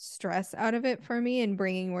stress out of it for me and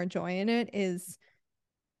bringing more joy in it is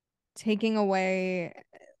taking away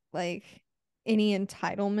like any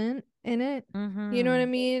entitlement in it. You know what I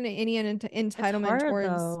Mm-hmm. mean? Any It's entitlement hard towards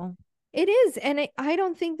though. it is. And I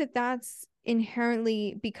don't think that that's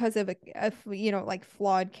inherently because of like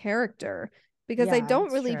flawed character, because Yeah, it's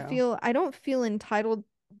true. I don't feel entitled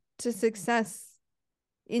to success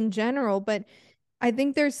in general, but I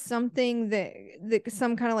think there's something that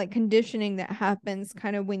some kind of like conditioning that happens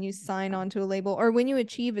kind of when you sign on to a label or when you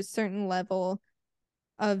achieve a certain level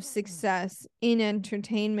of success in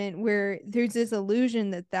entertainment where there's this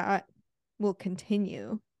illusion that that will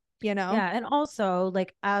continue, you know? Yeah, and also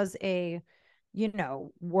like as a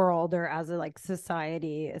world, or as a like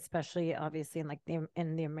society, especially obviously in like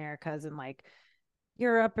in the Americas and like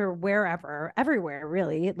Europe or wherever, everywhere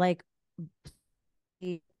really, like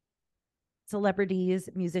celebrities,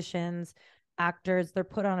 musicians, actors, they're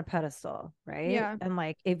put on a pedestal, right? Yeah. And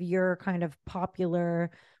like if you're kind of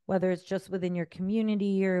popular, whether it's just within your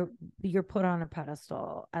community, or you're put on a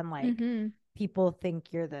pedestal, and like Mm-hmm. people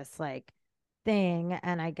think you're this like thing.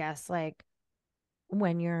 And I guess like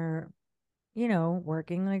when you're,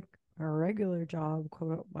 working like a regular job,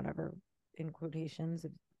 quote, whatever, in quotations,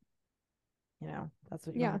 if that's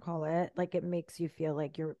what you want Yeah. to call it, like it makes you feel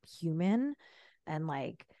like you're human. And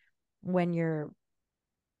like when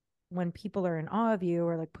people are in awe of you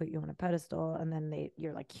or like put you on a pedestal, and then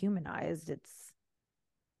you're like humanized, it's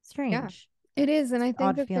Yeah. strange. It is. And It's I an think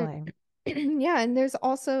odd that there feeling. Yeah, and there's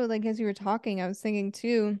also like as you were talking, I was thinking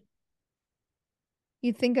too,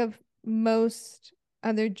 you think of most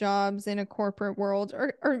other jobs in a corporate world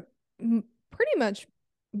or pretty much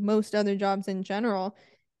most other jobs in general,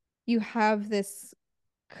 you have this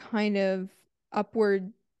kind of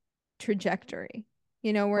upward trajectory,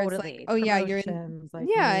 where it's like, Totally. oh yeah, Promotions, like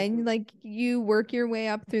yeah, move. and like you work your way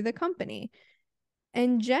up through the company.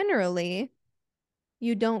 And generally,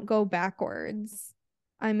 you don't go backwards.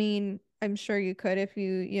 I mean, I'm sure you could if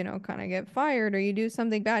you kind of get fired or you do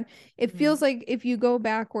something bad. It feels Mm, like if you go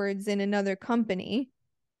backwards in another company,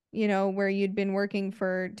 where you'd been working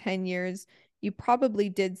for 10 years, you probably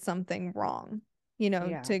did something wrong,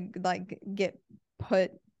 yeah, to like get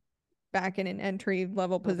put back in an entry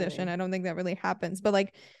level position. totally. I don't think that really happens. But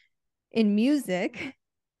like in music,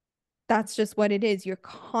 that's just what it is. You're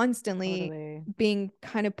constantly Totally. being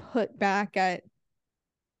kind of put back at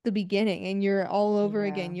the beginning and you're all over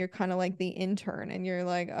Yeah. again. You're kind of like the intern and you're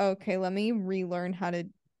like, okay, let me relearn how to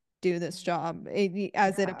do this job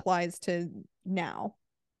as it Yeah. applies to now.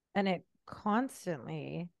 And it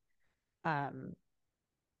constantly, um,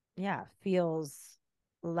 yeah, feels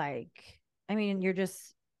like, I mean,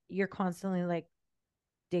 you're constantly like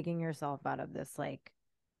digging yourself out of this like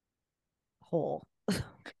hole.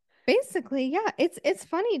 Basically, yeah, it's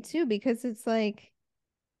funny too because it's like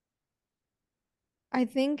I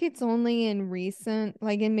think it's only in recent,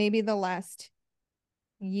 like in maybe the last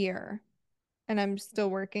year, and I'm still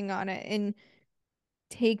working on it, and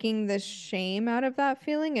taking the shame out of that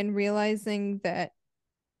feeling and realizing that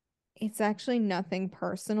it's actually nothing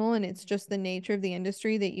personal and it's just the nature of the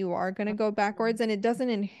industry that you are going to go backwards, and it doesn't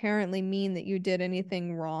inherently mean that you did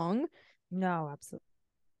anything wrong No, absolutely.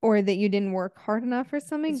 or that you didn't work hard enough or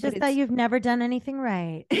something, It's but just that it's you've never done anything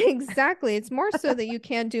right. exactly, it's more so that you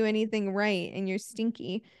can't do anything right and you're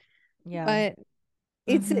stinky. Yeah. But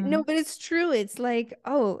it's Mm-hmm. no, but it's true. It's like,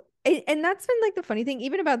 oh, and that's been like the funny thing,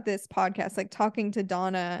 even about this podcast, like talking to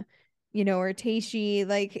Donna, or Taishi,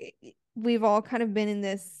 like we've all kind of been in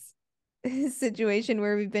this situation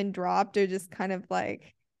where we've been dropped or just kind of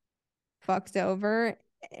like fucked over.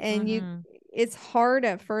 And Mm-hmm. it's hard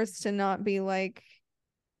at first to not be like,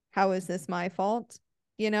 how is this my fault?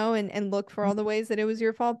 And look for all the ways that it was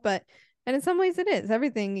your fault. And in some ways it is.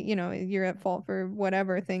 Everything, you're at fault for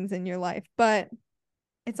whatever things in your life. But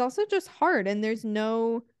it's also just hard and there's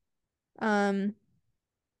no um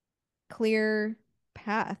clear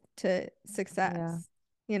path to Yeah. success,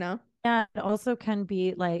 you know? Yeah. It also can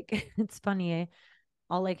be like, it's funny.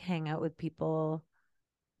 I'll like hang out with people.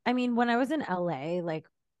 I mean, when I was in LA, like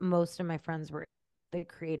most of my friends were the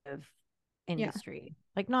creative Yeah. industry.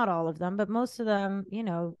 Like not all of them, but most of them,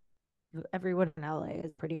 everyone in LA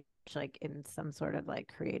is pretty much like in some sort of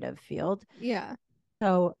like creative field. Yeah.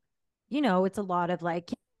 So, it's a lot of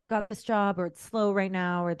like, got this job or it's slow right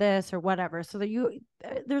now or this or whatever. So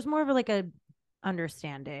that there's more of a, like a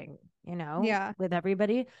understanding, Yeah. with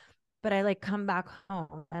everybody. But I like come back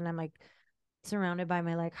home and I'm like surrounded by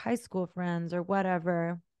my like high school friends or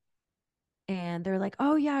whatever. And they're like,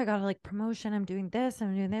 oh yeah, I got a like promotion. I'm doing this,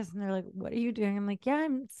 I'm doing this. And they're like, what are you doing? I'm like, yeah,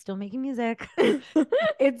 I'm still making music.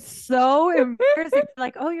 It's so embarrassing.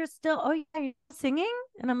 Like, oh, oh yeah, you're singing?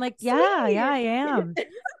 And I'm like, yeah, yeah, Sweet. I am.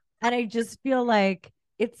 And I just feel like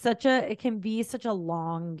it can be such a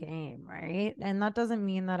long game, right? And that doesn't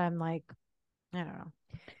mean that I'm like, I don't know.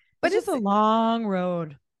 But It's just a long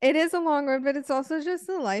road. it is a long road, but it's also just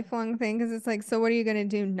a lifelong thing because it's like, so what are you gonna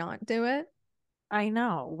do? Not do it? I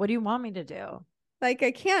know. What do you want me to do? Like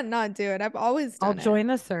I can't not do it. I've always I'll done it. join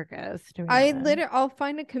the circus, to be honest. I'll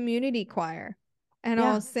find a community choir and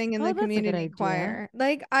I'll Yeah. sing in the Oh, that's a good community idea. choir.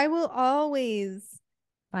 Like I will always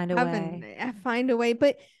Find a haven't way. find a way,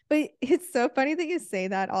 but it's so funny that you say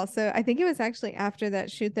that. Also, I think it was actually after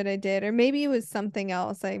that shoot that I did, or maybe it was something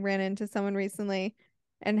else. I ran into someone recently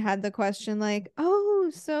and had the question like,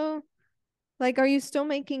 oh, so like are you still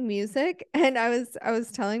making music? And I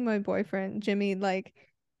was telling my boyfriend Jimmy like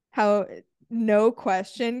how no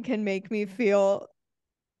question can make me feel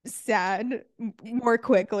sad more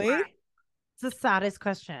quickly. It's the saddest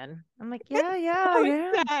question. I'm like, yeah, It's yeah, so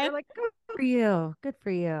yeah. sad. They're like, good for you. Good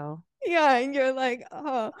for you. Yeah, and you're like,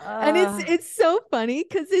 oh, and it's Uh, it's so funny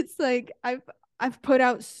because it's like I've put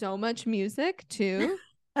out so much music too,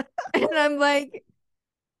 and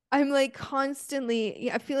I'm like constantly,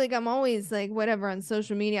 yeah, I feel like I'm always like whatever on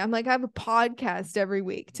social media. I'm like I have a podcast every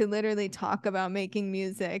week to literally talk about making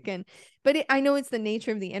music, but I know it's the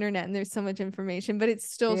nature of the internet and there's so much information, but it's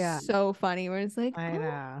still yeah, so funny where it's like, I oh know.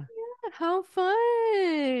 yeah, how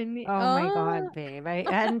fun, Oh my oh God, babe.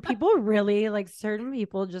 And people really like certain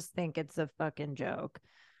people just think it's a fucking joke.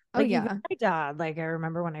 Oh Like even yeah. my dad, like I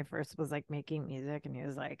remember when I first was like making music and he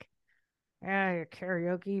was like, yeah, your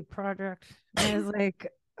karaoke project. And I was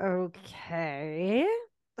like, okay.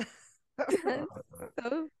 That's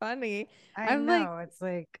so funny. I I'm like, know. It's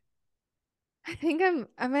like, I think I'm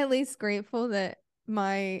at least grateful that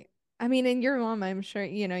my I mean, and your mom, I'm sure,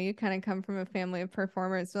 you kind of come from a family of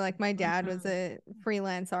performers. So like my dad was mhm. a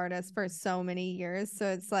freelance artist for so many years. So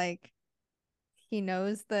it's like he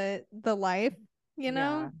knows the life, you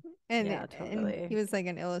know? Yeah. And Yeah, and he totally. was like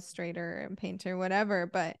an illustrator and painter, whatever,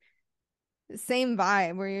 but same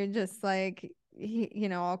vibe where you're just like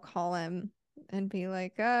I'll call him and be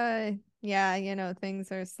like, yeah,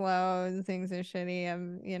 things are slow and things are shitty.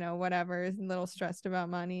 I'm, whatever, a little stressed about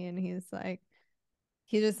money. And he just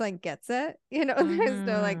like gets it. There's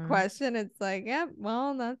no like Hmm. question. It's like, yeah,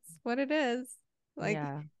 well, that's what it is. Like,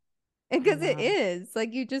 Yeah, I because it know. is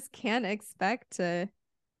like you just can't expect to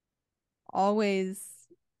always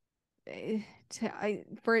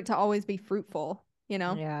for it to always be fruitful, you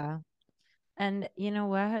know? Yeah. And you know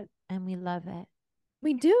what? And we love it.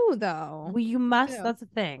 We do though. Well, you We must, do. that's the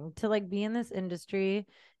thing. To like be in this industry,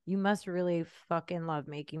 you must really fucking love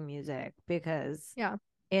making music because Yeah.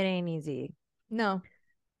 it ain't easy. No,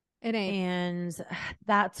 it ain't. And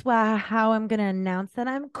that's why how I'm gonna announce that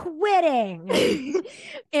I'm quitting.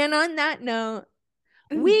 And on that note,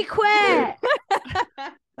 We quit.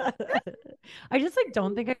 I just like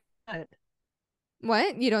don't think I could.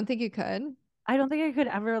 what? You don't think you could? I don't think I could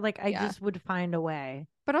ever like I Yeah. just would find a way.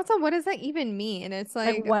 But also, what does that even mean?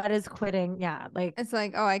 Like what is quitting? Yeah, like It's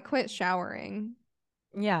like, oh, I quit showering.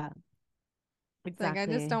 yeah, It's like I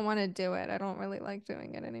just exactly. don't want to do it. I don't really like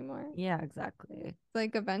doing it anymore. Yeah, exactly. It's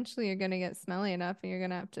like eventually you're gonna get smelly enough and you're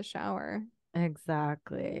gonna have to shower.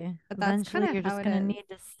 Exactly. But that's kind Eventually of you're how just it gonna is. need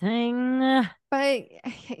to sing. But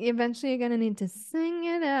eventually you're gonna need to sing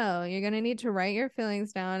it out. You're gonna need to write your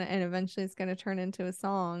feelings down and eventually it's gonna turn into a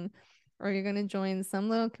song. Or you're gonna join some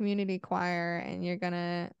little community choir and you're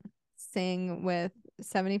gonna sing with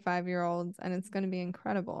 75-year-olds and it's gonna be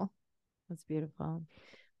incredible. That's beautiful.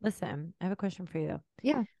 Listen, I have a question for you.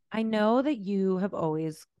 Yeah. I know that you have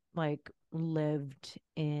always like lived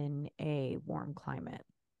in a warm climate.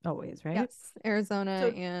 Always, right? Yes. Arizona So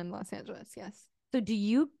and Los Angeles. Yes. so do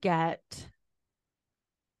you get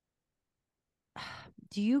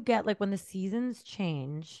like when the seasons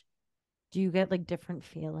change, do you get like different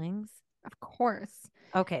feelings? Of course.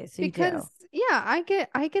 Okay, so you do. Because yeah, I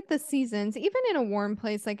get the seasons. Even in a warm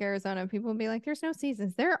place like Arizona, people will be like, there's no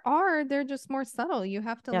seasons. There are, they're just more subtle. You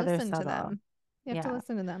have to Yeah, they're listen to subtle. them. You have to Yeah.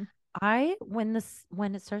 listen to them. I when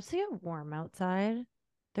it starts to get warm outside,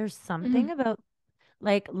 there's Hmm. something about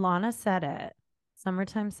like Lana said it.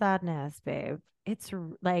 Summertime sadness, babe.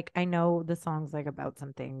 Like I know the song's like about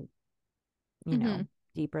something, you Hmm. know,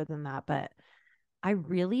 deeper than that, but I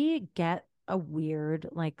really get a weird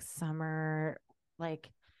like summer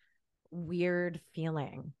like weird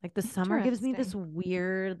feeling. Like the summer gives me this Interesting.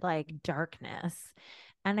 weird like darkness.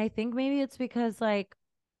 And I think maybe it's because like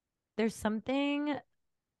there's something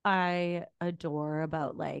I adore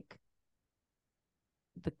about like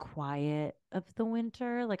the quiet of the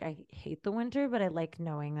winter. Like I hate the winter, but I like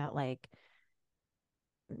knowing that like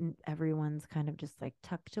everyone's kind of just like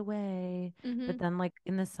tucked away. But Hmm. then like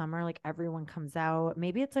in the summer, like everyone comes out.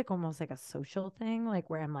 Maybe it's like almost like a social thing, like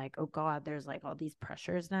where I'm like, oh God, there's like all these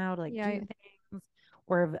pressures now to like Yeah, do things.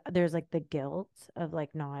 Or there's like the guilt of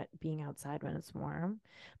like not being outside when it's warm.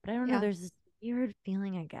 But I don't know, yeah. there's this weird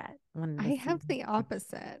feeling I get when the I have seasons the change.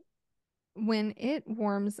 opposite. When it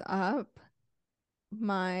warms up,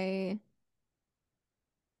 my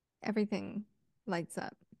everything lights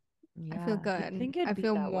up. I feel Yeah, you'd good. think it'd I be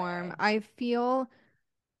feel that warm. way. I feel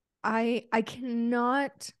I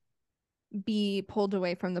cannot be pulled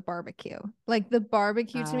away from the barbecue. Like the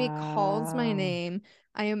barbecue to me calls my Oh, name.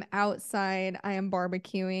 I am outside. I am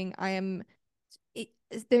barbecuing. It,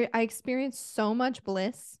 there. I experience so much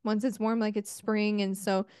bliss once it's warm, like it's spring. And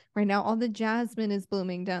so right now, all the jasmine is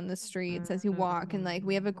blooming down the streets as you walk. And like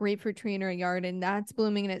we have a mm, grapefruit tree in our yard, and that's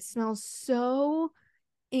blooming, and it smells so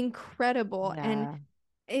incredible. And yeah.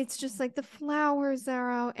 it's just like the flowers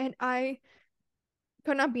are out, and I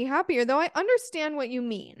could not be happier. Though I understand what you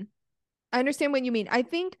mean. I understand what you mean. I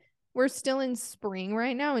think we're still in spring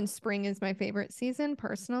right now, and spring is my favorite season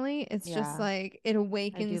personally. It's just Yeah, like it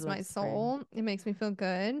I do awakens love my spring. soul. It makes me feel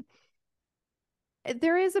good.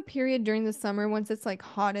 There is a period during the summer once it's like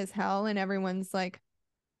hot as hell and everyone's like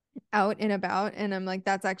out and about, and I'm like,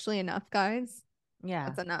 that's actually enough, guys. Yeah.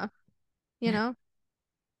 That's enough. You know,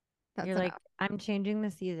 You're that's like, enough. I'm changing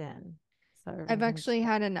the season. So I've everyone can actually chill.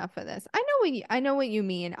 had enough of this. I know what you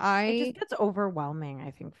mean. It just gets overwhelming,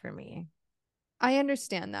 I think, for me. I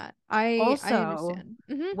understand that. I Also, understand.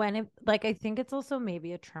 Hmm. when it like I think it's also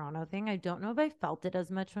maybe a Toronto thing. I don't know if I felt it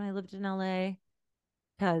as much when I lived in LA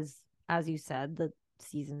because as you said, the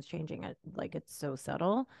season's changing it like it's so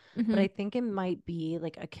subtle. But Hmm. I think it might be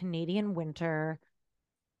like a Canadian winter,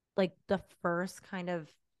 like the first kind of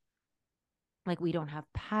like we don't have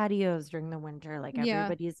patios during the winter, like Yeah.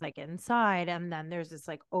 everybody's like inside, and then there's this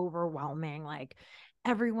like overwhelming like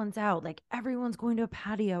everyone's out, like everyone's going to a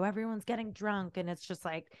patio, everyone's getting drunk, and it's just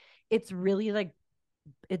like it's really like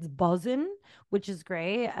it's buzzing, which is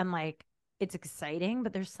great, and like it's exciting,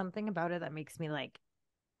 but there's something about it that makes me like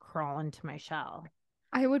crawl into my shell.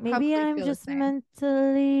 I would Maybe probably I'm feel the just same.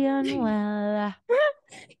 mentally unwell.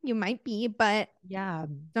 You might be, but Yeah.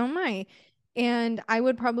 don't mind. And I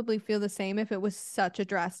would probably feel the same if it was such a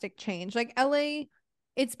drastic change. Like LA,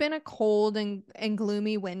 it's been a cold and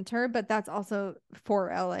gloomy winter, but that's also for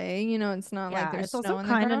LA. It's not like Yeah, there's it's also snow on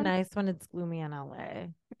the kind of ground. nice when it's gloomy in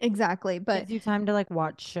LA. Exactly. But Gives you time to like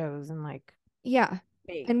watch shows and like yeah.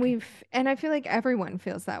 And bake. and I feel like everyone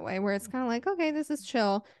feels that way where it's kind of like, okay, this is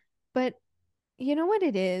chill. But you know what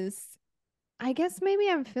it is? I guess maybe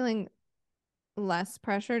I'm feeling less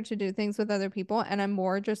pressure to do things with other people and I'm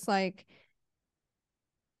more just like,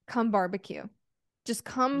 come barbecue. Just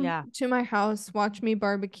come Yeah, to my house, watch me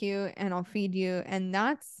barbecue, and I'll feed you. And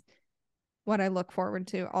that's what I look forward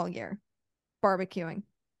to all year. Barbecuing.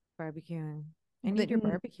 barbecuing. I need your The,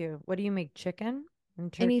 barbecue. What do you make? Chicken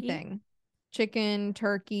and turkey? anything. Chicken,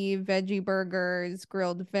 turkey, veggie burgers,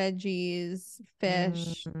 grilled veggies,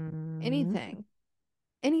 fish, Mm, anything.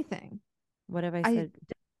 Anything. what have I I said?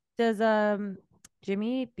 Does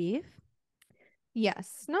Jimmy eat beef?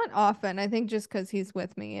 Yes, not often. I think just because he's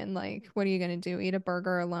with me and like, what are you gonna do? Eat a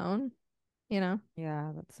burger alone? You know?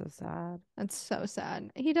 Yeah, that's so sad. That's so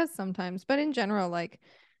sad. He does sometimes, but in general, like,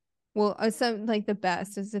 well, some like the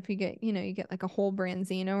best is if you get like a whole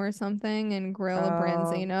branzino or something and grill a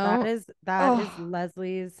Oh, that branzino. is that is Oh,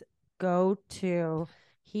 Leslie's go-to.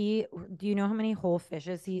 He, do you know how many whole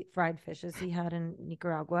fishes he fried fishes he had in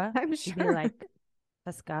Nicaragua? I'm He'd be sure. like,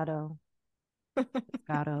 pescado,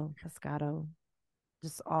 pescado, pescado.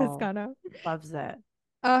 Just all Pescado. loves it.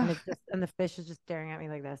 Ugh. And the fish is just staring at me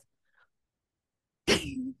like this.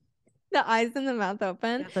 The eyes and the mouth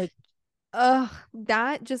open. Yeah, it's like Ugh,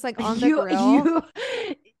 that just like on the you grill. you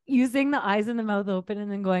using the eyes and the mouth open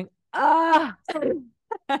and then going, ah,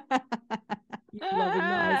 you loving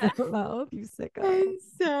the eyes and the mouth, you sicko. I'm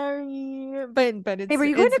sorry, but Hey, it's were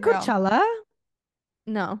you going it's to real. Coachella?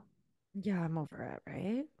 No, Yeah, I'm over it,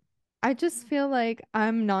 right? I just feel like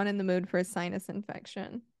I'm not in the mood for a sinus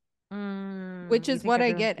infection, which You is think what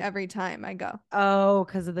I everyone's get every time I go. oh,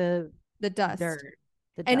 because of the The dust. dirt,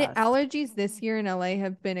 the And dust. allergies this year in LA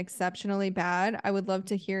have been exceptionally bad. I would love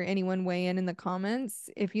to hear anyone weigh in the comments.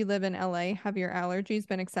 If you live in LA, have your allergies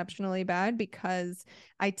been exceptionally bad? Because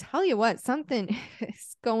I tell you what, something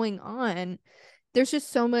is going on. There's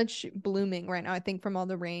just so much blooming right now, I think, from all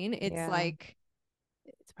the rain. It's Yeah, like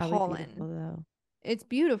it's probably beautiful pollen. though. It's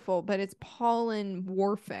beautiful, but it's pollen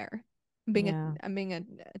warfare. Yeah. I'm being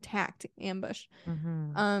attacked, ambushed.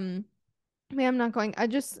 Mm-hmm. Um, Man, I'm not going. I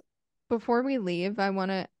just before we leave, I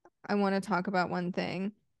want to talk about one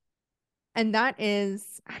thing. And that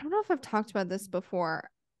is, I don't know if I've talked about this before.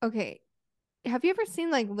 Okay, have you ever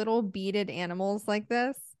seen like little beaded animals like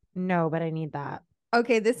this? No, but I need that.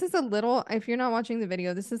 Okay, this is a little, if you're not watching the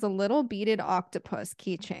video, this is a little beaded octopus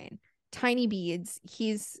keychain. Tiny beads.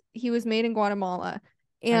 He was made in Guatemala.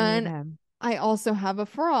 I need And him. I also have a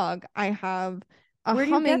frog. I have a Where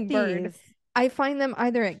do you get hummingbird. these? I find them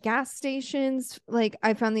either at gas stations, like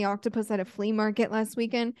I found the octopus at a flea market last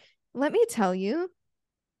weekend. Let me tell you,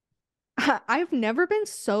 I've never been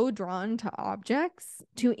so drawn to objects,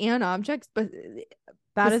 but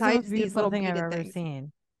That is the most besides these beautiful little thing I've beaded ever things.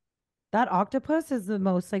 seen. That octopus is the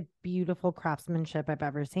most like beautiful craftsmanship I've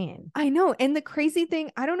ever seen. I know. And the crazy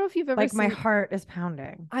thing, I don't know if you've ever Like my seen, heart is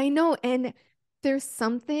pounding. I know. And there's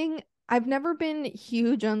something, I've never been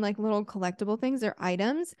huge on like little collectible things or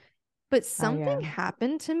items, but Oh something yeah.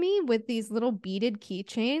 happened to me with these little beaded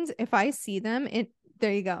keychains. If I see them,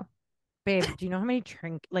 there you go. Babe, do you know how many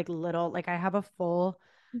like little like I have a full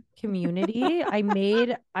community. I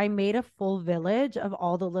made a full village of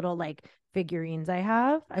all the little like figurines I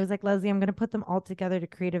have. I was like, Leslie, I'm gonna put them all together to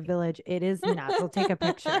create a village. It is nuts. I'll take a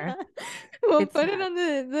picture. We'll It's put it nuts. on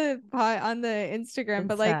the pot on the Instagram,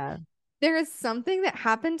 but It's like there is something that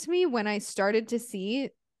happened to me when I started to see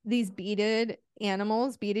these beaded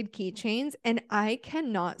animals, beaded keychains, and I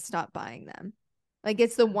cannot stop buying them. Like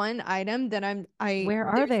it's the one item that where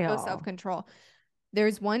are there's they no all? self-control.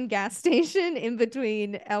 There's one gas station in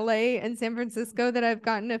between LA and San Francisco that I've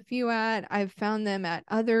gotten a few at. I've found them at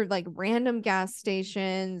other like random gas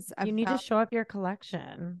stations. You need to show up your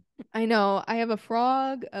collection. I know I have a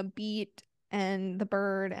frog, a beet, and the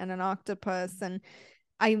bird, and an octopus, and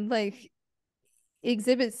I like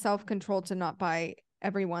exhibit self-control to not buy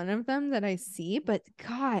every one of them that I see, but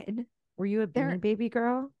God, Were you a they're Beanie Baby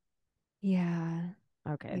girl? yeah.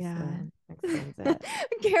 Okay, Yeah. so explains it.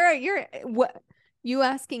 Kara, you're what, you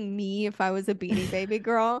asking me if I was a Beanie Baby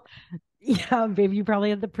girl? Yeah, baby, you probably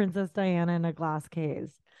had the Princess Diana in a glass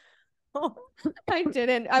case. I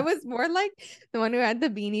didn't. I was more like the one who had the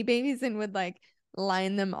Beanie Babies and would like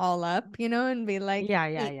line them all up, you know, and be like, Yeah,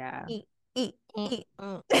 yeah.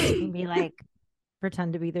 And be yeah. like,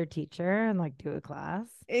 pretend to be their teacher and like do a class.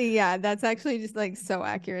 Yeah, that's actually just like so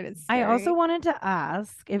accurate. It's I also scary. wanted to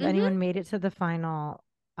ask if Mm-hmm. anyone made it to the final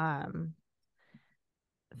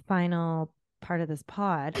part of this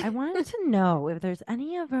pod. I wanted to know if there's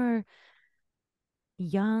any of our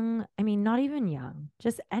young, I mean, not even young,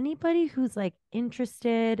 just anybody who's like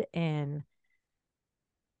interested in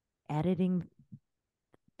editing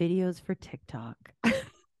videos for TikTok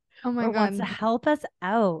Oh my or wants to God. help us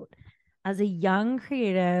out as a young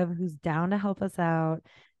creative who's down to help us out.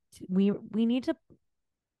 We need to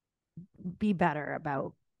be better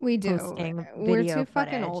about We do. posting We're video too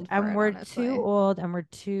fucking footage, old for and it, we're too honestly. old and we're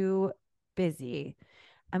too busy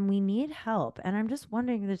and we need help. And I'm just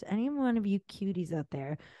wondering if there's any one of you cuties out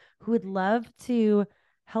there who would love to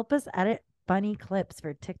help us edit funny clips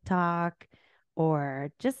for TikTok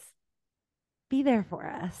or just be there for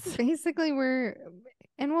us. Basically,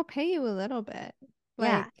 and we'll pay you a little bit.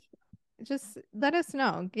 Yeah. Like, just let us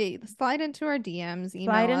know. Slide into our DMs, Slide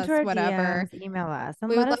email into us, our whatever. DMs, email us, and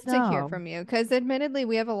We let would us love to hear know. from you because, admittedly,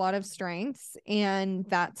 we have a lot of strengths, and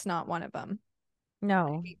that's not one of them. I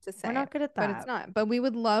No, hate to we're say it, not good at but it's that. not. But we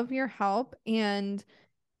would love your help. And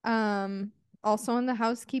also on the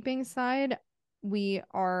housekeeping side, we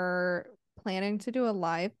are planning to do a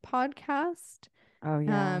live podcast. Oh,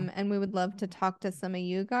 yeah. And we would love to talk to some of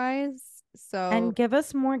you guys. So And give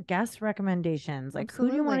us more guest recommendations. Like, who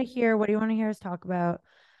do you want absolutely, to hear? What do you want to hear us talk about?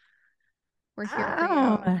 we're here for you.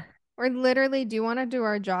 Oh, Or literally, do you want to do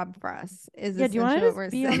our job for us? Is yeah. Do you want essentially to what just we're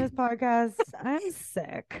be on saying. this podcast? I'm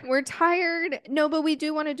sick. We're tired. No, but we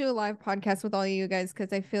do want to do a live podcast with all of you guys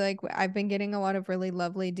because I feel like I've been getting a lot of really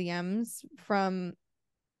lovely DMs from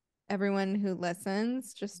everyone who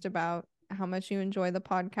listens just about how much you enjoy the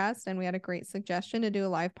podcast. And we had a great suggestion to do a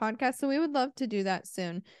live podcast. So we would love to do that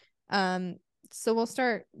soon. Um, so we'll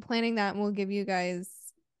start planning that and we'll give you guys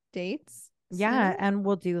dates Yeah. soon. And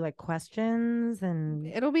we'll do like questions and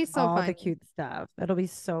It'll be so all fun. the cute stuff. It'll be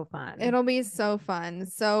so fun. It'll be so fun.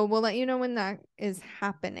 So we'll let you know when that is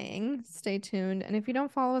happening. Stay tuned. And if you don't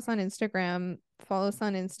follow us on Instagram, follow us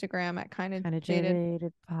on Instagram at kind of Kind of jaded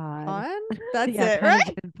jaded pod. pod. That's Yeah. it, Kind of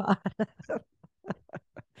right? jaded pod.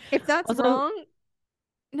 If that's Also, wrong,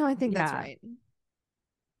 no, I think that's yeah. right.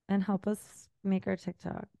 And help us make our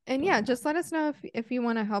TikTok. And yeah, just let us know if you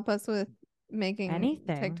want to help us with making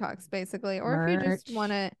Anything. TikToks basically, or if you just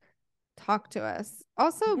want Merch. to talk to us.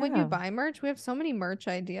 Also, when you Yeah. buy merch, we have so many merch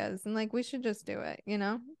ideas and like we should just do it, you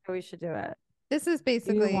know? We should do it. This is Do you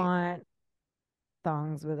basically, want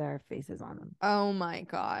thongs with our faces on them? oh my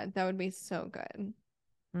God, that would be so good.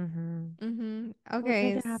 Mm-hmm. We'll make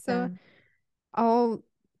Okay, it so happen. I'll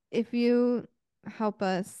if you help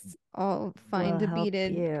us, I'll We'll find help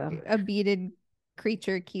you. a beaded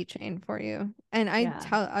creature keychain for you. And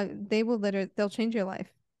Yeah. they will literally they'll change your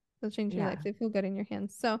life. They'll change your life. Yeah. They feel good in your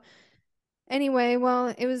hands. So anyway, well,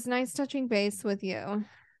 it was nice touching base with you.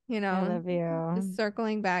 You I know, love you. just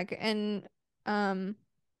circling back and um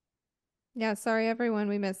yeah, sorry everyone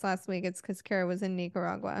we missed last week. It's because Kara was in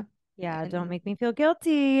Nicaragua. Yeah, don't And make me feel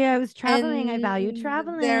guilty. I was traveling. I value there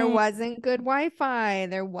traveling. wasn't good Wi-Fi.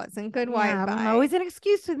 There wasn't good Yeah, Wi-Fi. always an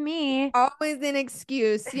excuse with me. Always an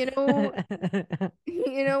excuse. You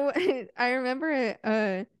know, I remember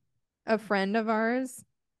a friend of ours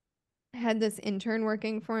had this intern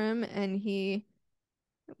working for him and he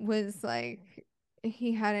was like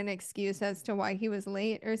he had an excuse as to why he was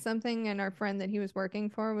late or something and our friend that he was working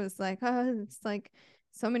for was like, "Oh, it's like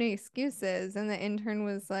so many excuses." And the intern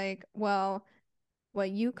was like, "Well,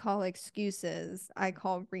 what you call excuses, I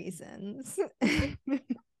call reasons."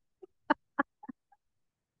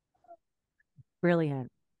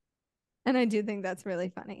 Brilliant. And I do think that's really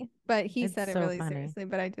funny. But he It's said it so really funny. seriously,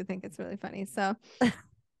 but I do think it's really funny. So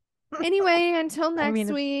anyway, until I next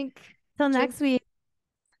mean, week, till Jade, next week.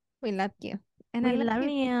 we love you. And I We love love you.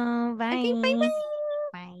 you. Okay, bye Bye. bye.